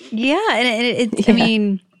 Yeah, and I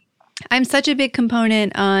mean, I'm such a big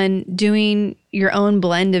component on doing your own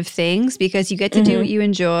blend of things, because you get to do what you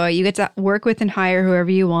enjoy. You get to work with and hire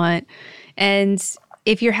whoever you want. And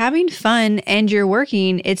if you're having fun and you're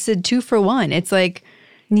working, it's a 2-for-1. It's like,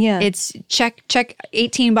 it's check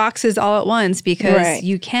 18 boxes all at once, because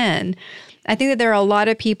you can. I think that there are a lot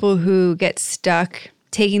of people who get stuck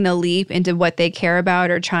taking the leap into what they care about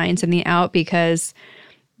or trying something out because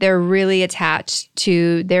they're really attached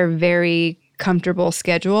to their very comfortable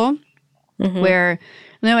schedule, where,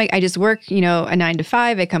 you know, like I just work, you know, a 9 to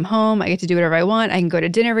 5, I come home, I get to do whatever I want. I can go to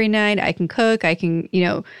dinner every night. I can cook. I can, you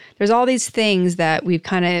know, there's all these things that we've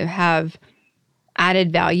kind of have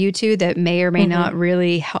added value to that may or may not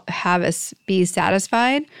really have us be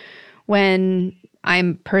satisfied, when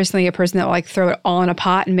I'm personally a person that will like throw it all in a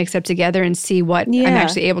pot and mix it up together and see what I'm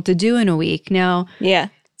actually able to do in a week. Now,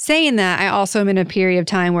 saying that, I also am in a period of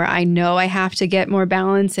time where I know I have to get more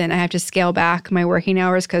balance and I have to scale back my working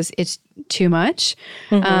hours because it's too much.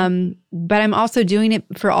 But I'm also doing it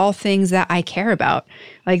for all things that I care about.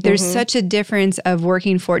 Like there's such a difference of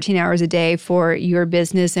working 14 hours a day for your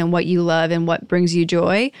business and what you love and what brings you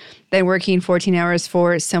joy than working 14 hours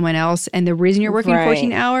for someone else. And the reason you're working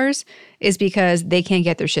 14 hours is because they can't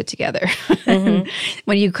get their shit together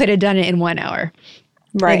when you could have done it in 1 hour.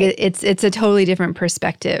 Right. Like it's a totally different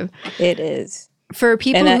perspective. It is. For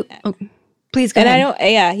people please go ahead.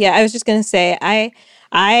 I was just going to say,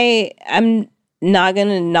 I'm not going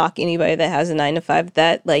to knock anybody that has a 9-to-5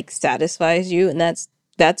 that like satisfies you. And that's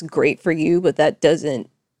great for you, but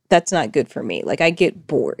that's not good for me. Like I get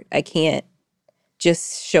bored. I can't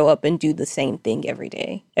just show up and do the same thing every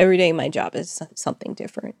day. Every day my job is something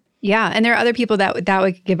different. Yeah. And there are other people that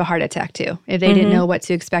would give a heart attack to if they didn't know what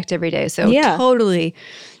to expect every day. So totally.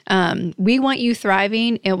 We want you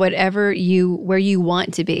thriving in where you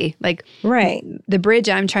want to be. Like the bridge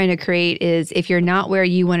I'm trying to create is if you're not where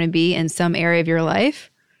you want to be in some area of your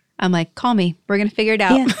life, I'm like, call me. We're going to figure it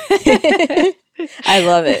out. Yeah. I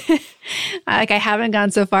love it. I haven't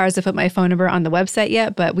gone so far as to put my phone number on the website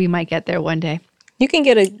yet, but we might get there one day. You can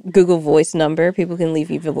get a Google Voice number. People can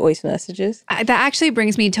leave you voice messages. That actually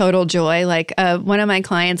brings me total joy. Like one of my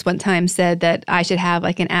clients one time said that I should have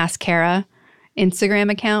like an Ask Kara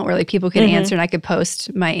Instagram account where like people can answer and I could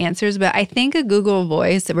post my answers. But I think a Google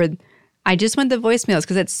Voice where I just want the voicemails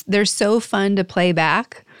because they're so fun to play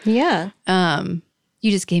back. Yeah.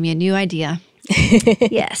 You just gave me a new idea.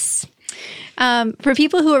 Yes. For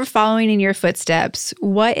people who are following in your footsteps,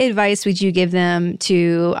 what advice would you give them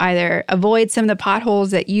to either avoid some of the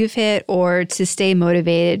potholes that you've hit or to stay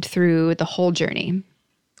motivated through the whole journey?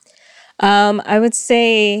 I would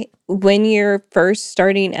say when you're first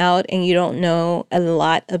starting out and you don't know a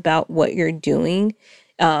lot about what you're doing,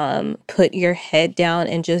 put your head down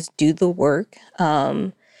and just do the work.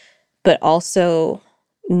 But also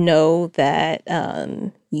know that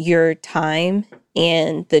your time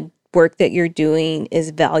and the work that you're doing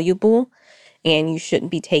is valuable and you shouldn't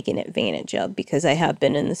be taken advantage of, because I have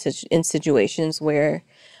been in situations where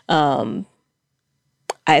I've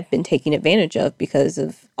been taken advantage of because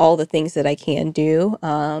of all the things that I can do.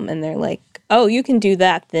 And they're like, oh, you can do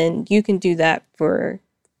that, then you can do that for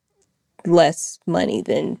less money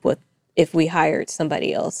than what if we hired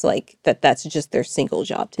somebody else, like that's just their single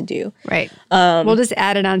job to do. Right. We'll just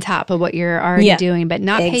add it on top of what you're already doing, but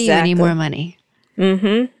not pay you any more money.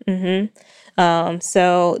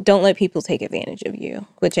 So don't let people take advantage of you,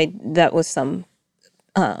 that was some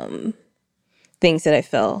things that I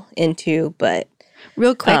fell into. But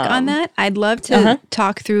real quick on that, I'd love to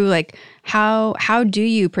talk through like how do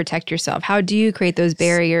you protect yourself? How do you create those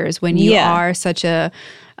barriers when you are such a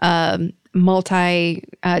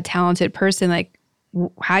multi-talented person? Like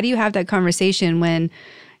how do you have that conversation when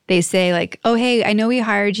they say like, oh, hey, I know we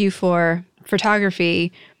hired you for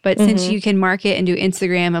photography, but since you can market and do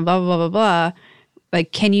Instagram and blah, blah, blah, blah, blah,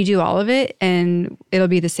 like, can you do all of it? And it'll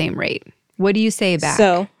be the same rate. What do you say back?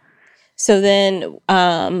 So then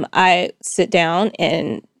I sit down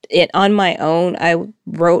and on my own, I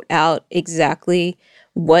wrote out exactly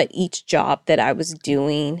what each job that I was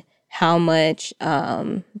doing, how much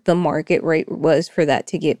the market rate was for that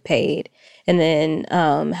to get paid, and then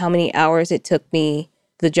how many hours it took me,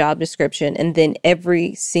 the job description, and then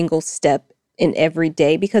every single step in every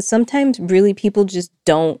day, because sometimes really people just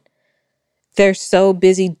they're so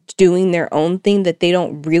busy doing their own thing that they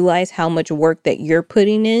don't realize how much work that you're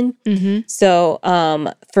putting in. So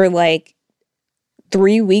for like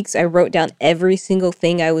 3 weeks, I wrote down every single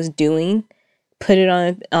thing I was doing, put it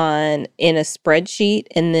on in a spreadsheet,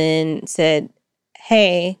 and then said,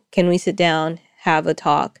 hey, can we sit down, have a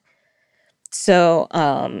talk? So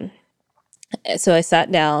I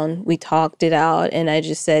sat down, we talked it out, and I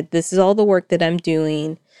just said, this is all the work that I'm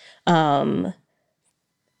doing.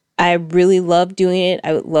 I really love doing it.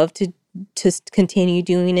 I would love to continue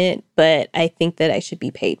doing it, but I think that I should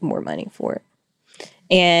be paid more money for it.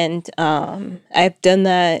 And I've done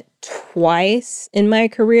that twice in my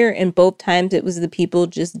career, and both times it was the people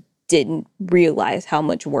just didn't realize how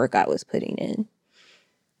much work I was putting in.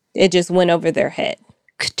 It just went over their head.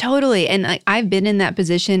 Totally. And I've been in that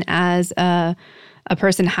position as a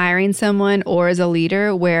person hiring someone or as a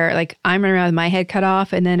leader where like I'm running around with my head cut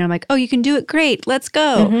off and then I'm like, oh, you can do it. Great. Let's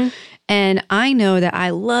go. And I know that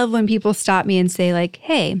I love when people stop me and say like,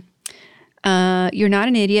 hey, you're not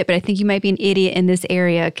an idiot, but I think you might be an idiot in this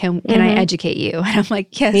area. Can I educate you? And I'm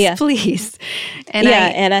like, yes, please. And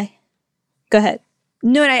I go ahead.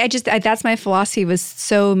 No, and that's my philosophy with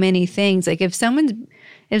so many things. Like if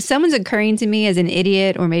someone's occurring to me as an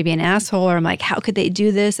idiot or maybe an asshole, or I'm like, how could they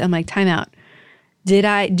do this? I'm like, time out.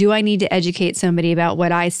 Do I need to educate somebody about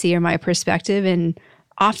what I see or my perspective? And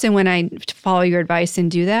often when I follow your advice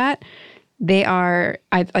and do that, they are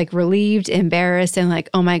like relieved, embarrassed, and like,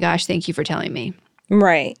 oh my gosh, thank you for telling me.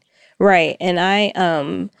 Right. And I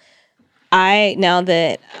now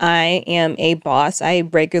that I am a boss, I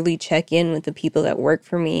regularly check in with the people that work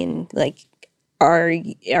for me and like, are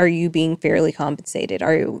you being fairly compensated?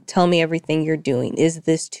 Tell me everything you're doing. Is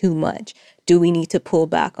this too much? Do we need to pull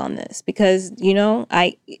back on this? Because,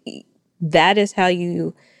 that is how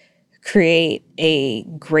you create a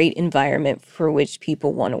great environment for which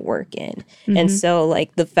people want to work in. Mm-hmm. And so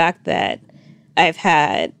like the fact that I've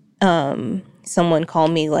had someone call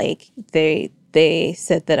me like they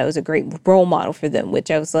said that I was a great role model for them, which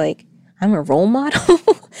I was like, I'm a role model?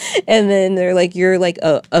 And then they're like, you're like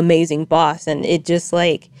a amazing boss. And it just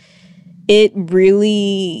like, it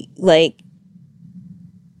really like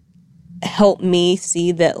helped me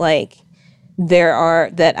see that like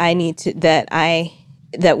that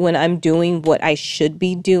when I'm doing what I should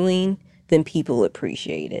be doing, then people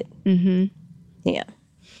appreciate it. Mm-hmm. Yeah.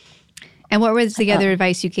 And what was the other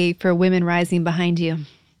advice you gave for women rising behind you?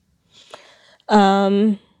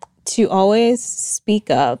 To always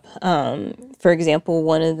speak up. For example,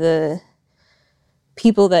 one of the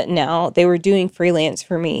people that now they were doing freelance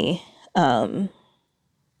for me a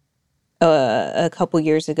couple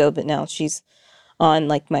years ago, but now she's on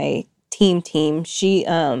like my team. She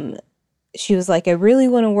was like, I really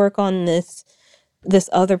want to work on this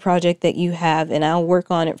other project that you have, and I'll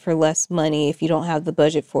work on it for less money if you don't have the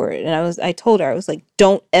budget for it. And I told her, I was like,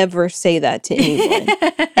 don't ever say that to anyone,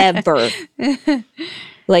 ever.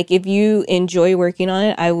 Like if you enjoy working on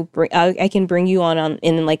it, I can bring you on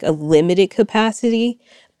in like a limited capacity,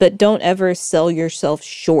 but don't ever sell yourself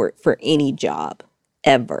short for any job,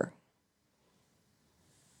 ever.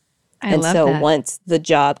 I love that. Once the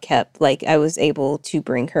job kept, like I was able to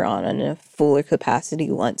bring her on in a fuller capacity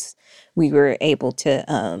once we were able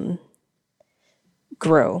to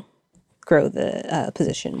grow the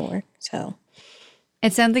position more. So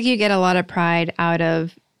it sounds like you get a lot of pride out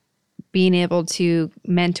of being able to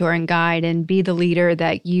mentor and guide and be the leader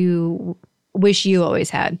that you wish you always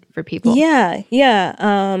had for people. Yeah.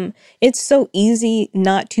 It's so easy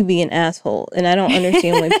not to be an asshole. And I don't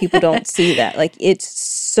understand why people don't see that. Like, it's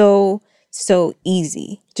so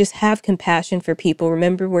easy. Just have compassion for people.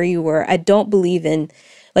 Remember where you were. I don't believe in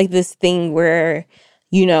like this thing where,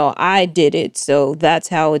 I did it, so that's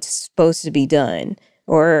how it's supposed to be done.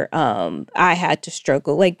 Or I had to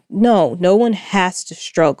struggle. Like, no one has to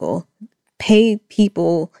struggle. Pay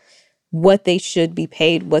people what they should be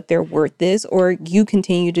paid, what their worth is, or you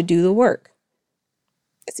continue to do the work.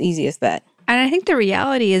 It's easy as that. And I think the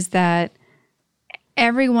reality is that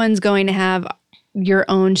everyone's going to have your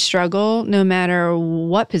own struggle, no matter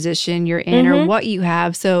what position you're in or what you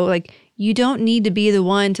have. So like, you don't need to be the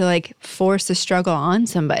one to like force the struggle on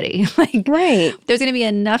somebody. Like, right. There's going to be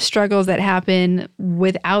enough struggles that happen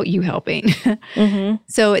without you helping.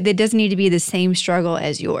 So it doesn't need to be the same struggle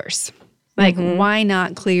as yours. Like, why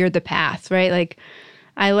not clear the path, right? Like,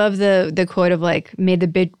 I love the quote of like, may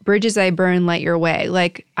the bridges I burn light your way.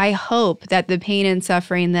 Like, I hope that the pain and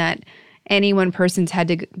suffering that any one person's had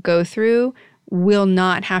to go through will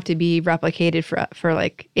not have to be replicated for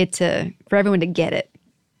like it for everyone to get it.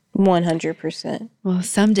 100%. Well,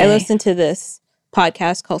 someday. I listened to this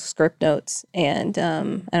podcast called Script Notes, and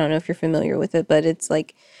I don't know if you're familiar with it, but it's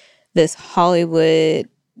like this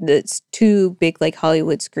that's two big like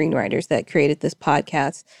Hollywood screenwriters that created this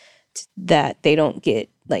podcast that they don't get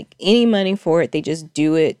like any money for it. They just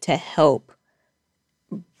do it to help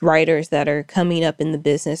writers that are coming up in the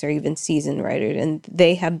business or even seasoned writers. And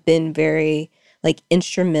they have been very like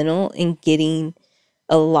instrumental in getting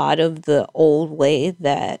a lot of the old way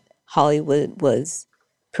that Hollywood was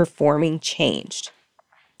performing changed.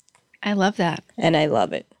 I love that. And I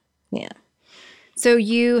love it. Yeah. So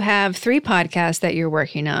you have 3 podcasts that you're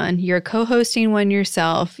working on. You're co-hosting one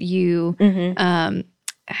yourself. You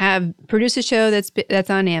have produced a show that's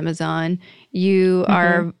on Amazon. You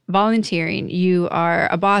are volunteering. You are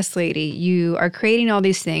a boss lady. You are creating all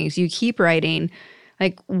these things. You keep writing.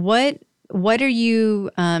 Like, what are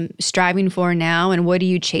you striving for now, and what are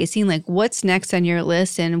you chasing? Like, what's next on your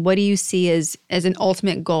list, and what do you see as an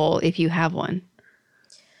ultimate goal if you have one?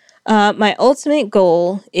 My ultimate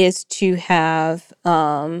goal is to have,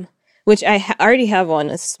 which I already have on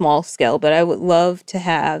a small scale, but I would love to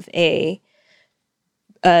have a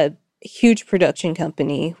huge production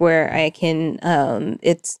company where I can,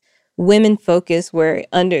 it's women focused, where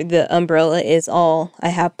under the umbrella is all, I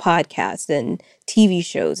have podcasts and TV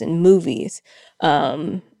shows and movies,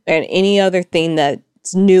 and any other thing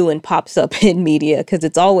that's new and pops up in media, because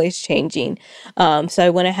it's always changing. So I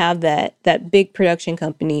want to have that big production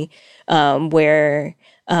company where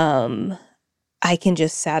I can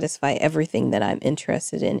just satisfy everything that I'm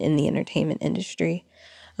interested in the entertainment industry.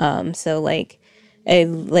 So like I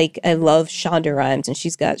love Shonda Rhimes, and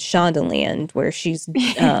she's got Shondaland, where she's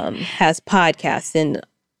has podcasts and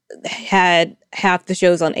had half the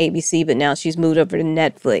shows on ABC, but now she's moved over to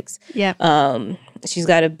Netflix. Yeah. She's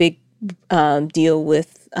got a big deal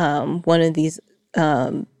with one of these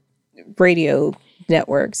radio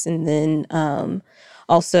networks, and then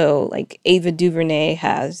also like Ava DuVernay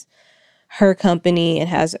has her company and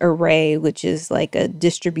has Array, which is like a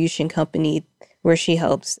distribution company where she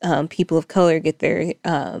helps people of color get their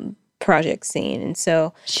projects seen. And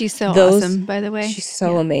so she's so awesome, by the way. She's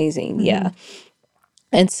so amazing. Mm-hmm. Yeah.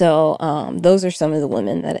 And so those are some of the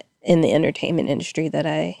women that in the entertainment industry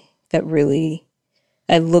that really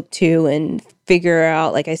I look to and figure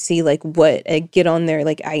out, like I see like what I get on there,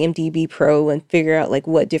 like IMDb Pro, and figure out like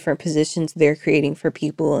what different positions they're creating for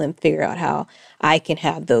people, and figure out how I can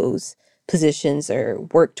have those positions or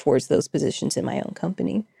work towards those positions in my own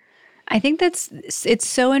company. I think it's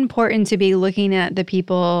so important to be looking at the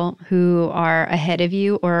people who are ahead of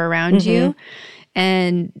you or around you,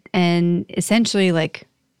 and essentially like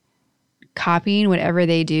copying whatever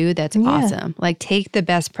they do. That's awesome. Like take the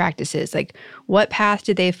best practices. Like what path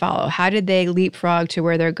did they follow? How did they leapfrog to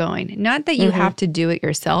where they're going? Not that you have to do it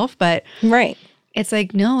yourself, but it's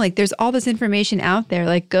like, no, like there's all this information out there.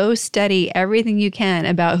 Like go study everything you can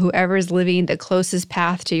about whoever's living the closest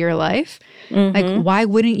path to your life. Like, why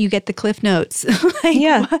wouldn't you get the Cliff Notes? Like,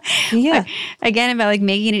 again, about like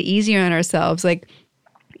making it easier on ourselves. Like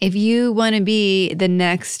if you want to be the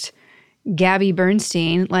next Gabby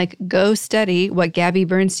Bernstein, like go study what Gabby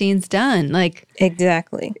Bernstein's done. Like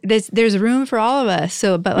exactly. There's room for all of us.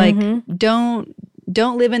 So, but like, don't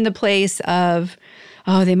live in the place of,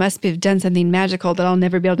 oh, they must have done something magical that I'll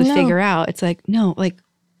never be able to figure out. It's like, no, like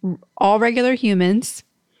all regular humans,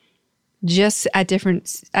 just at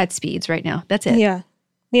speeds right now. That's it. Yeah.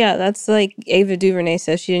 Yeah. That's like Ava DuVernay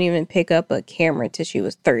says she didn't even pick up a camera till she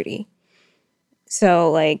was 30.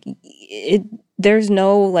 So like there's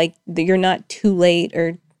no like, you're not too late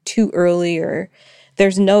or too early, or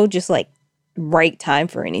there's no just like right time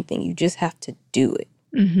for anything. You just have to do it.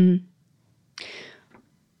 Mm-hmm.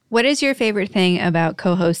 What is your favorite thing about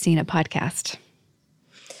co-hosting a podcast?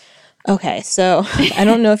 Okay, so I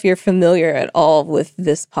don't know if you're familiar at all with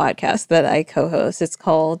this podcast that I co-host. It's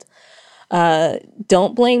called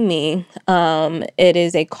Don't Blame Me. It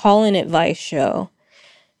is a call-in advice show.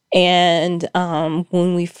 And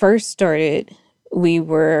when we first started, we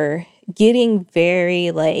were getting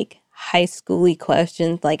very like high schooly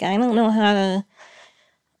questions. Like, I don't know how to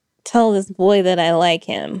tell this boy that I like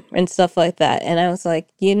him and stuff like that. And I was like,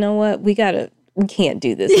 you know what? We can't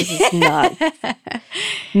do this. This is not.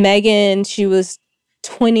 Megan, she was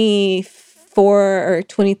 24 or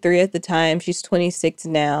 23 at the time. She's 26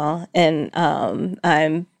 now. And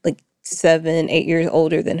I'm like 7-8 years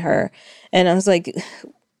older than her. And I was like,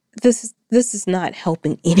 this is not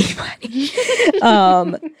helping anybody.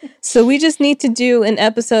 So we just need to do an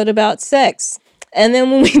episode about sex. And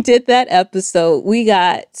then when we did that episode, we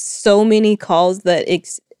got so many calls that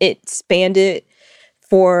it expanded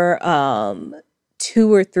for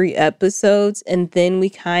 2 or 3 episodes. And then we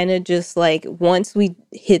kind of just like, once we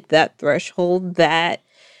hit that threshold, that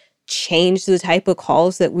changed the type of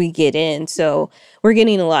calls that we get in. So we're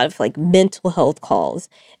getting a lot of like mental health calls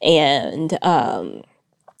and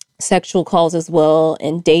sexual calls as well,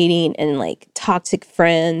 and dating and like toxic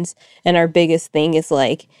friends. And our biggest thing is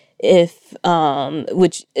like, if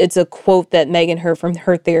which it's a quote that Megan heard from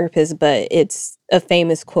her therapist, but it's a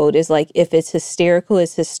famous quote, is like, if it's hysterical,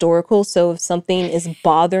 it's historical. So if something is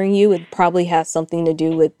bothering you, it probably has something to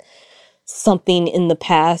do with something in the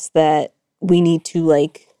past that we need to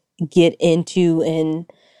like get into and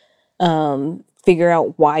figure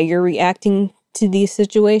out why you're reacting to these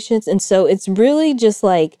situations. And so it's really just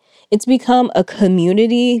like, it's become a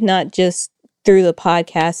community, not just through the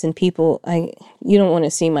podcast and people. You don't want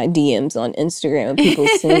to see my DMs on Instagram and people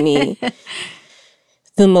send me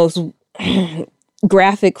the most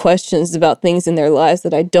graphic questions about things in their lives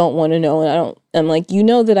that I don't want to know. And I'm like, you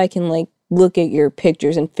know that I can like look at your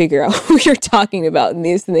pictures and figure out who you're talking about in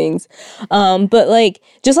these things. But like,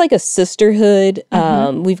 just like a sisterhood,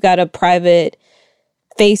 we've got a private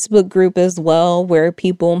Facebook group as well where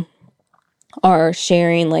people are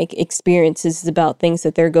sharing like experiences about things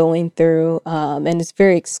that they're going through. And it's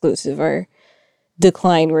very exclusive. Our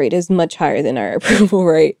decline rate is much higher than our approval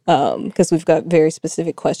rate, because we've got very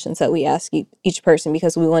specific questions that we ask each person,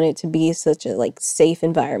 because we want it to be such a like safe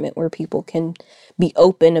environment where people can be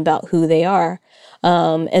open about who they are.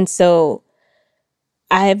 And so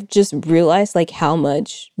I've just realized like how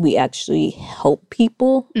much we actually help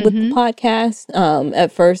people with the podcast.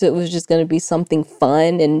 At first it was just going to be something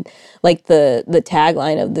fun, and like the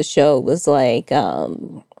tagline of the show was like,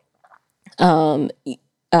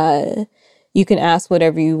 you can ask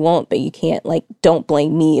whatever you want, but you can't, like, don't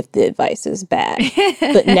blame me if the advice is bad.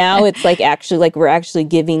 But now it's like actually like we're actually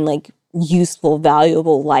giving like useful,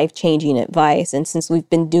 valuable, life-changing advice. And since we've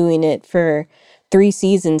been doing it for 3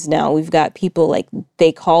 seasons now, we've got people like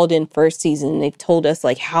they called in first season and they've told us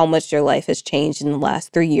like how much their life has changed in the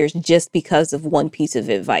last 3 years just because of one piece of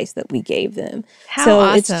advice that we gave them. How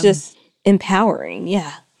awesome. It's just empowering.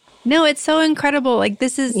 Yeah. No, it's so incredible. Like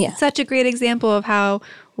this is such a great example of how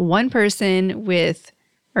one person with,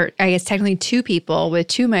 or I guess technically 2 people with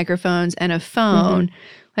 2 microphones and a phone,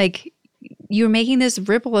 like you're making this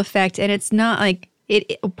ripple effect, and it's not like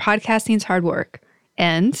podcasting is hard work,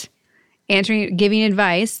 and giving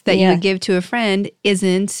advice that you would give to a friend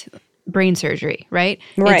isn't brain surgery, right?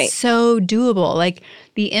 Right. It's so doable. Like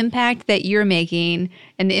the impact that you're making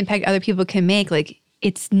and the impact other people can make, like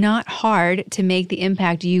it's not hard to make the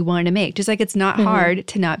impact you want to make. Just like it's not hard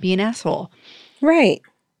to not be an asshole. Right.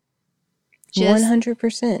 Just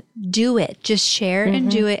 100%. do it. Just share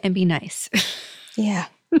and do it and be nice. Yeah.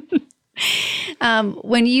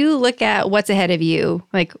 When you look at what's ahead of you,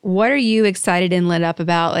 like what are you excited and lit up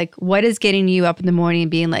about? Like what is getting you up in the morning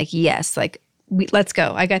and being like, yes, like let's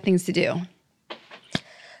go. I got things to do.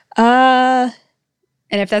 And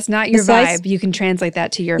if that's not your vibe, you can translate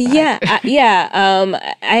that to your vibe.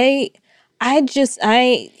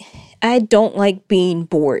 I don't like being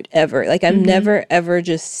bored ever. Like I'm never ever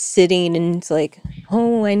just sitting and it's like,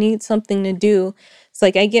 oh, I need something to do. It's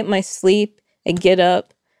like I get my sleep, I get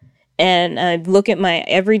up, and I look at my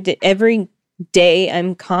every day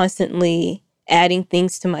I'm constantly adding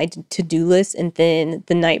things to my to-do list, and then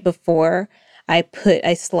the night before I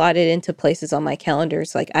slot it into places on my calendar.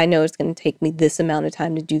 It's like I know it's going to take me this amount of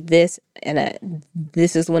time to do this, and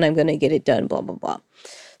this is when I'm going to get it done, blah blah blah.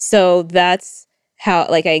 So that's how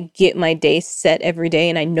like I get my day set every day,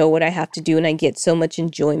 and I know what I have to do, and I get so much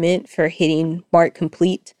enjoyment for hitting mark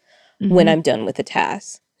complete when I'm done with a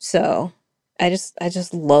task. So I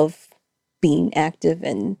just love being active,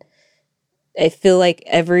 and I feel like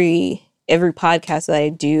every podcast that I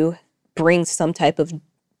do brings some type of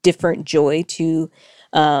different joy to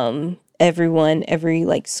everyone. Every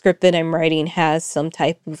like script that I'm writing has some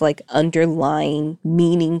type of like underlying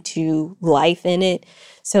meaning to life in it.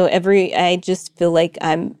 So I just feel like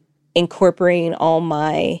I'm incorporating all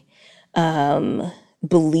my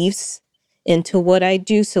beliefs into what I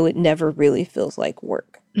do, so it never really feels like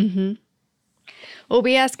work. Well,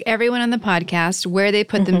 we ask everyone on the podcast where they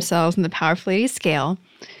put themselves in the Powerful Lady scale.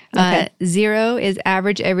 Okay. 0 is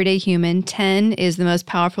average everyday human. 10 is the most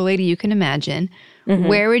powerful lady you can imagine.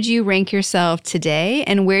 Where would you rank yourself today,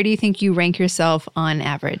 and where do you think you rank yourself on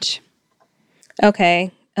average?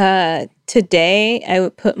 Okay. Today, I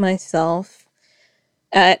would put myself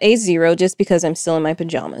at a 0 just because I'm still in my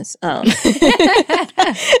pajamas. And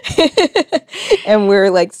we're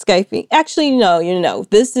like Skyping. Actually, no,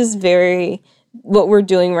 this is what we're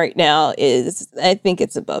doing right now is, I think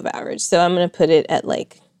it's above average. So I'm going to put it at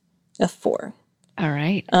like a 4. All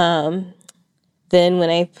right. Then when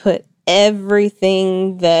I put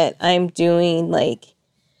everything that I'm doing, like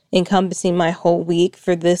encompassing my whole week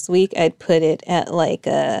for this week, I'd put it at like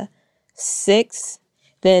a 6.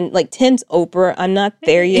 Then like 10's Oprah. I'm not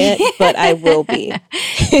there yet, but I will be.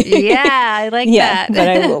 Yeah, I like that. But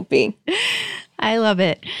I will be. I love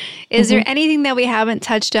it. Is there anything that we haven't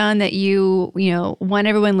touched on that you want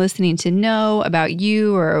everyone listening to know about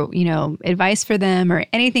you, or, advice for them, or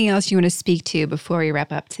anything else you want to speak to before we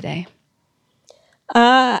wrap up today?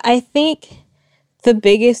 I think the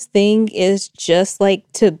biggest thing is just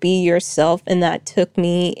like to be yourself. And that took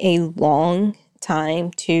me a long time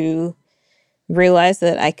to realize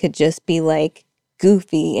that I could just be like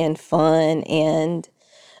goofy and fun and,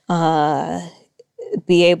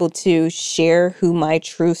 be able to share who my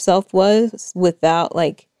true self was without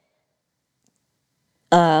like,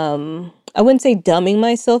 I wouldn't say dumbing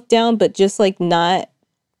myself down, but just like not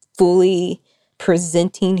fully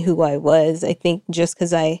presenting who I was. I think just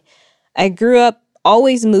because I grew up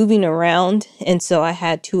always moving around, and so I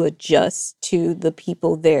had to adjust to the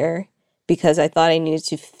people there because I thought I needed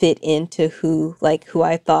to fit into who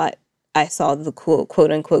I thought I saw the cool,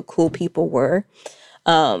 quote unquote, cool people were.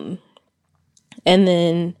 And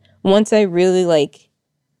then once I really like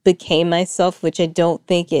became myself, which I don't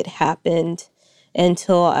think it happened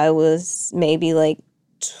until I was maybe like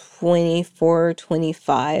 24,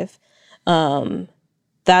 25.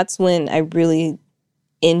 That's when I really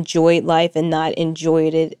enjoyed life and not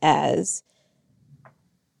enjoyed it as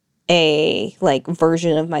a like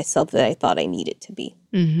version of myself that I thought I needed to be.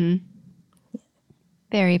 Mm-hmm.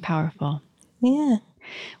 Very powerful. Yeah.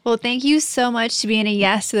 Well, thank you so much to being a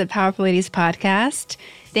yes to the Powerful Ladies podcast.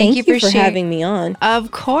 Thank you for having me on.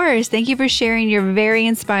 Of course. Thank you for sharing your very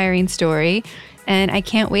inspiring story. And I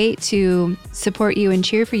can't wait to support you and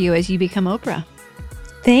cheer for you as you become Oprah.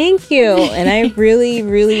 Thank you. And I really,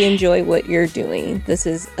 really enjoy what you're doing. This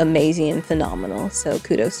is amazing and phenomenal. So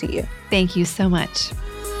kudos to you. Thank you so much.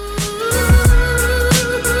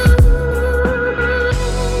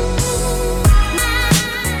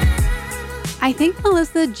 I think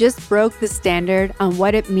Melissa just broke the standard on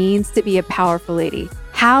what it means to be a powerful lady.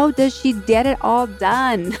 How does she get it all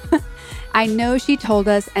done? I know she told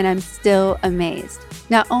us, and I'm still amazed.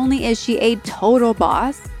 Not only is she a total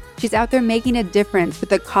boss, she's out there making a difference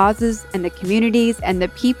with the causes and the communities and the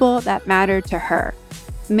people that matter to her.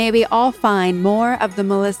 May we all find more of the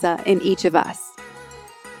Melissa in each of us.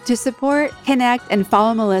 To support, connect, and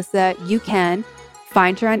follow Melissa, you can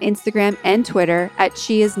find her on Instagram and Twitter at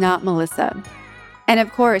SheIsNotMelissa. And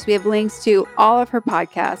of course, we have links to all of her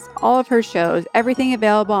podcasts, all of her shows, everything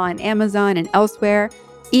available on Amazon and elsewhere,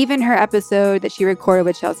 even her episode that she recorded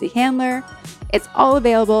with Chelsea Handler. It's all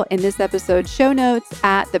available in this episode's show notes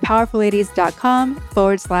at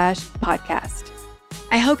thepowerfulladies.com/podcast.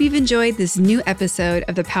 I hope you've enjoyed this new episode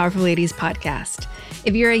of the Powerful Ladies podcast.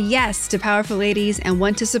 If you're a yes to Powerful Ladies and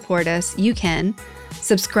want to support us, you can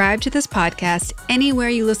subscribe to this podcast anywhere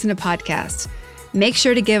you listen to podcasts. Make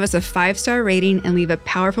sure to give us a 5-star rating and leave a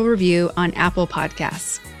powerful review on Apple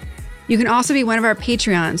Podcasts. You can also be one of our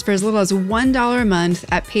Patreons for as little as $1 a month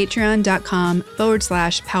at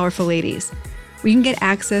patreon.com/powerfulladies, where you can get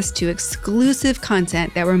access to exclusive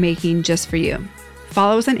content that we're making just for you.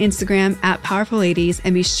 Follow us on Instagram at Powerful Ladies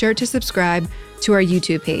and be sure to subscribe to our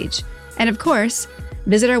YouTube page. And of course,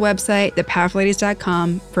 visit our website,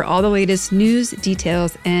 thepowerfulladies.com, for all the latest news,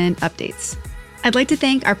 details, and updates. I'd like to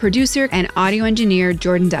thank our producer and audio engineer,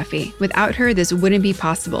 Jordan Duffy. Without her, this wouldn't be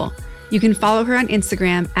possible. You can follow her on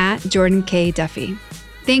Instagram at Jordan K. Duffy.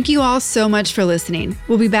 Thank you all so much for listening.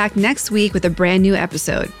 We'll be back next week with a brand new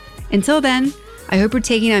episode. Until then, I hope you're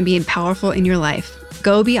taking on being powerful in your life.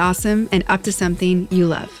 Go be awesome and up to something you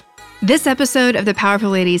love. This episode of The Powerful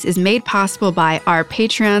Ladies is made possible by our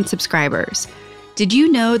Patreon subscribers. Did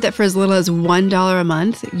you know that for as little as $1 a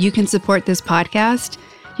month, you can support this podcast?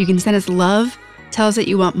 You can send us love, tell us that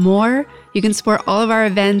you want more. You can support all of our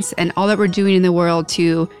events and all that we're doing in the world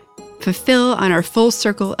to fulfill on our full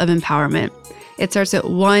circle of empowerment. It starts at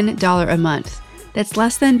 $1 a month. That's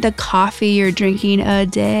less than the coffee you're drinking a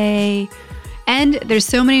day. And there's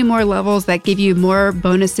so many more levels that give you more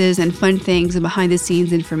bonuses and fun things and behind the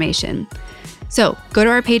scenes information. So go to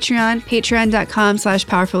our Patreon,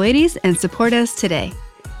 patreon.com/powerfulladies, and support us today.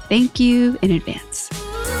 Thank you in advance.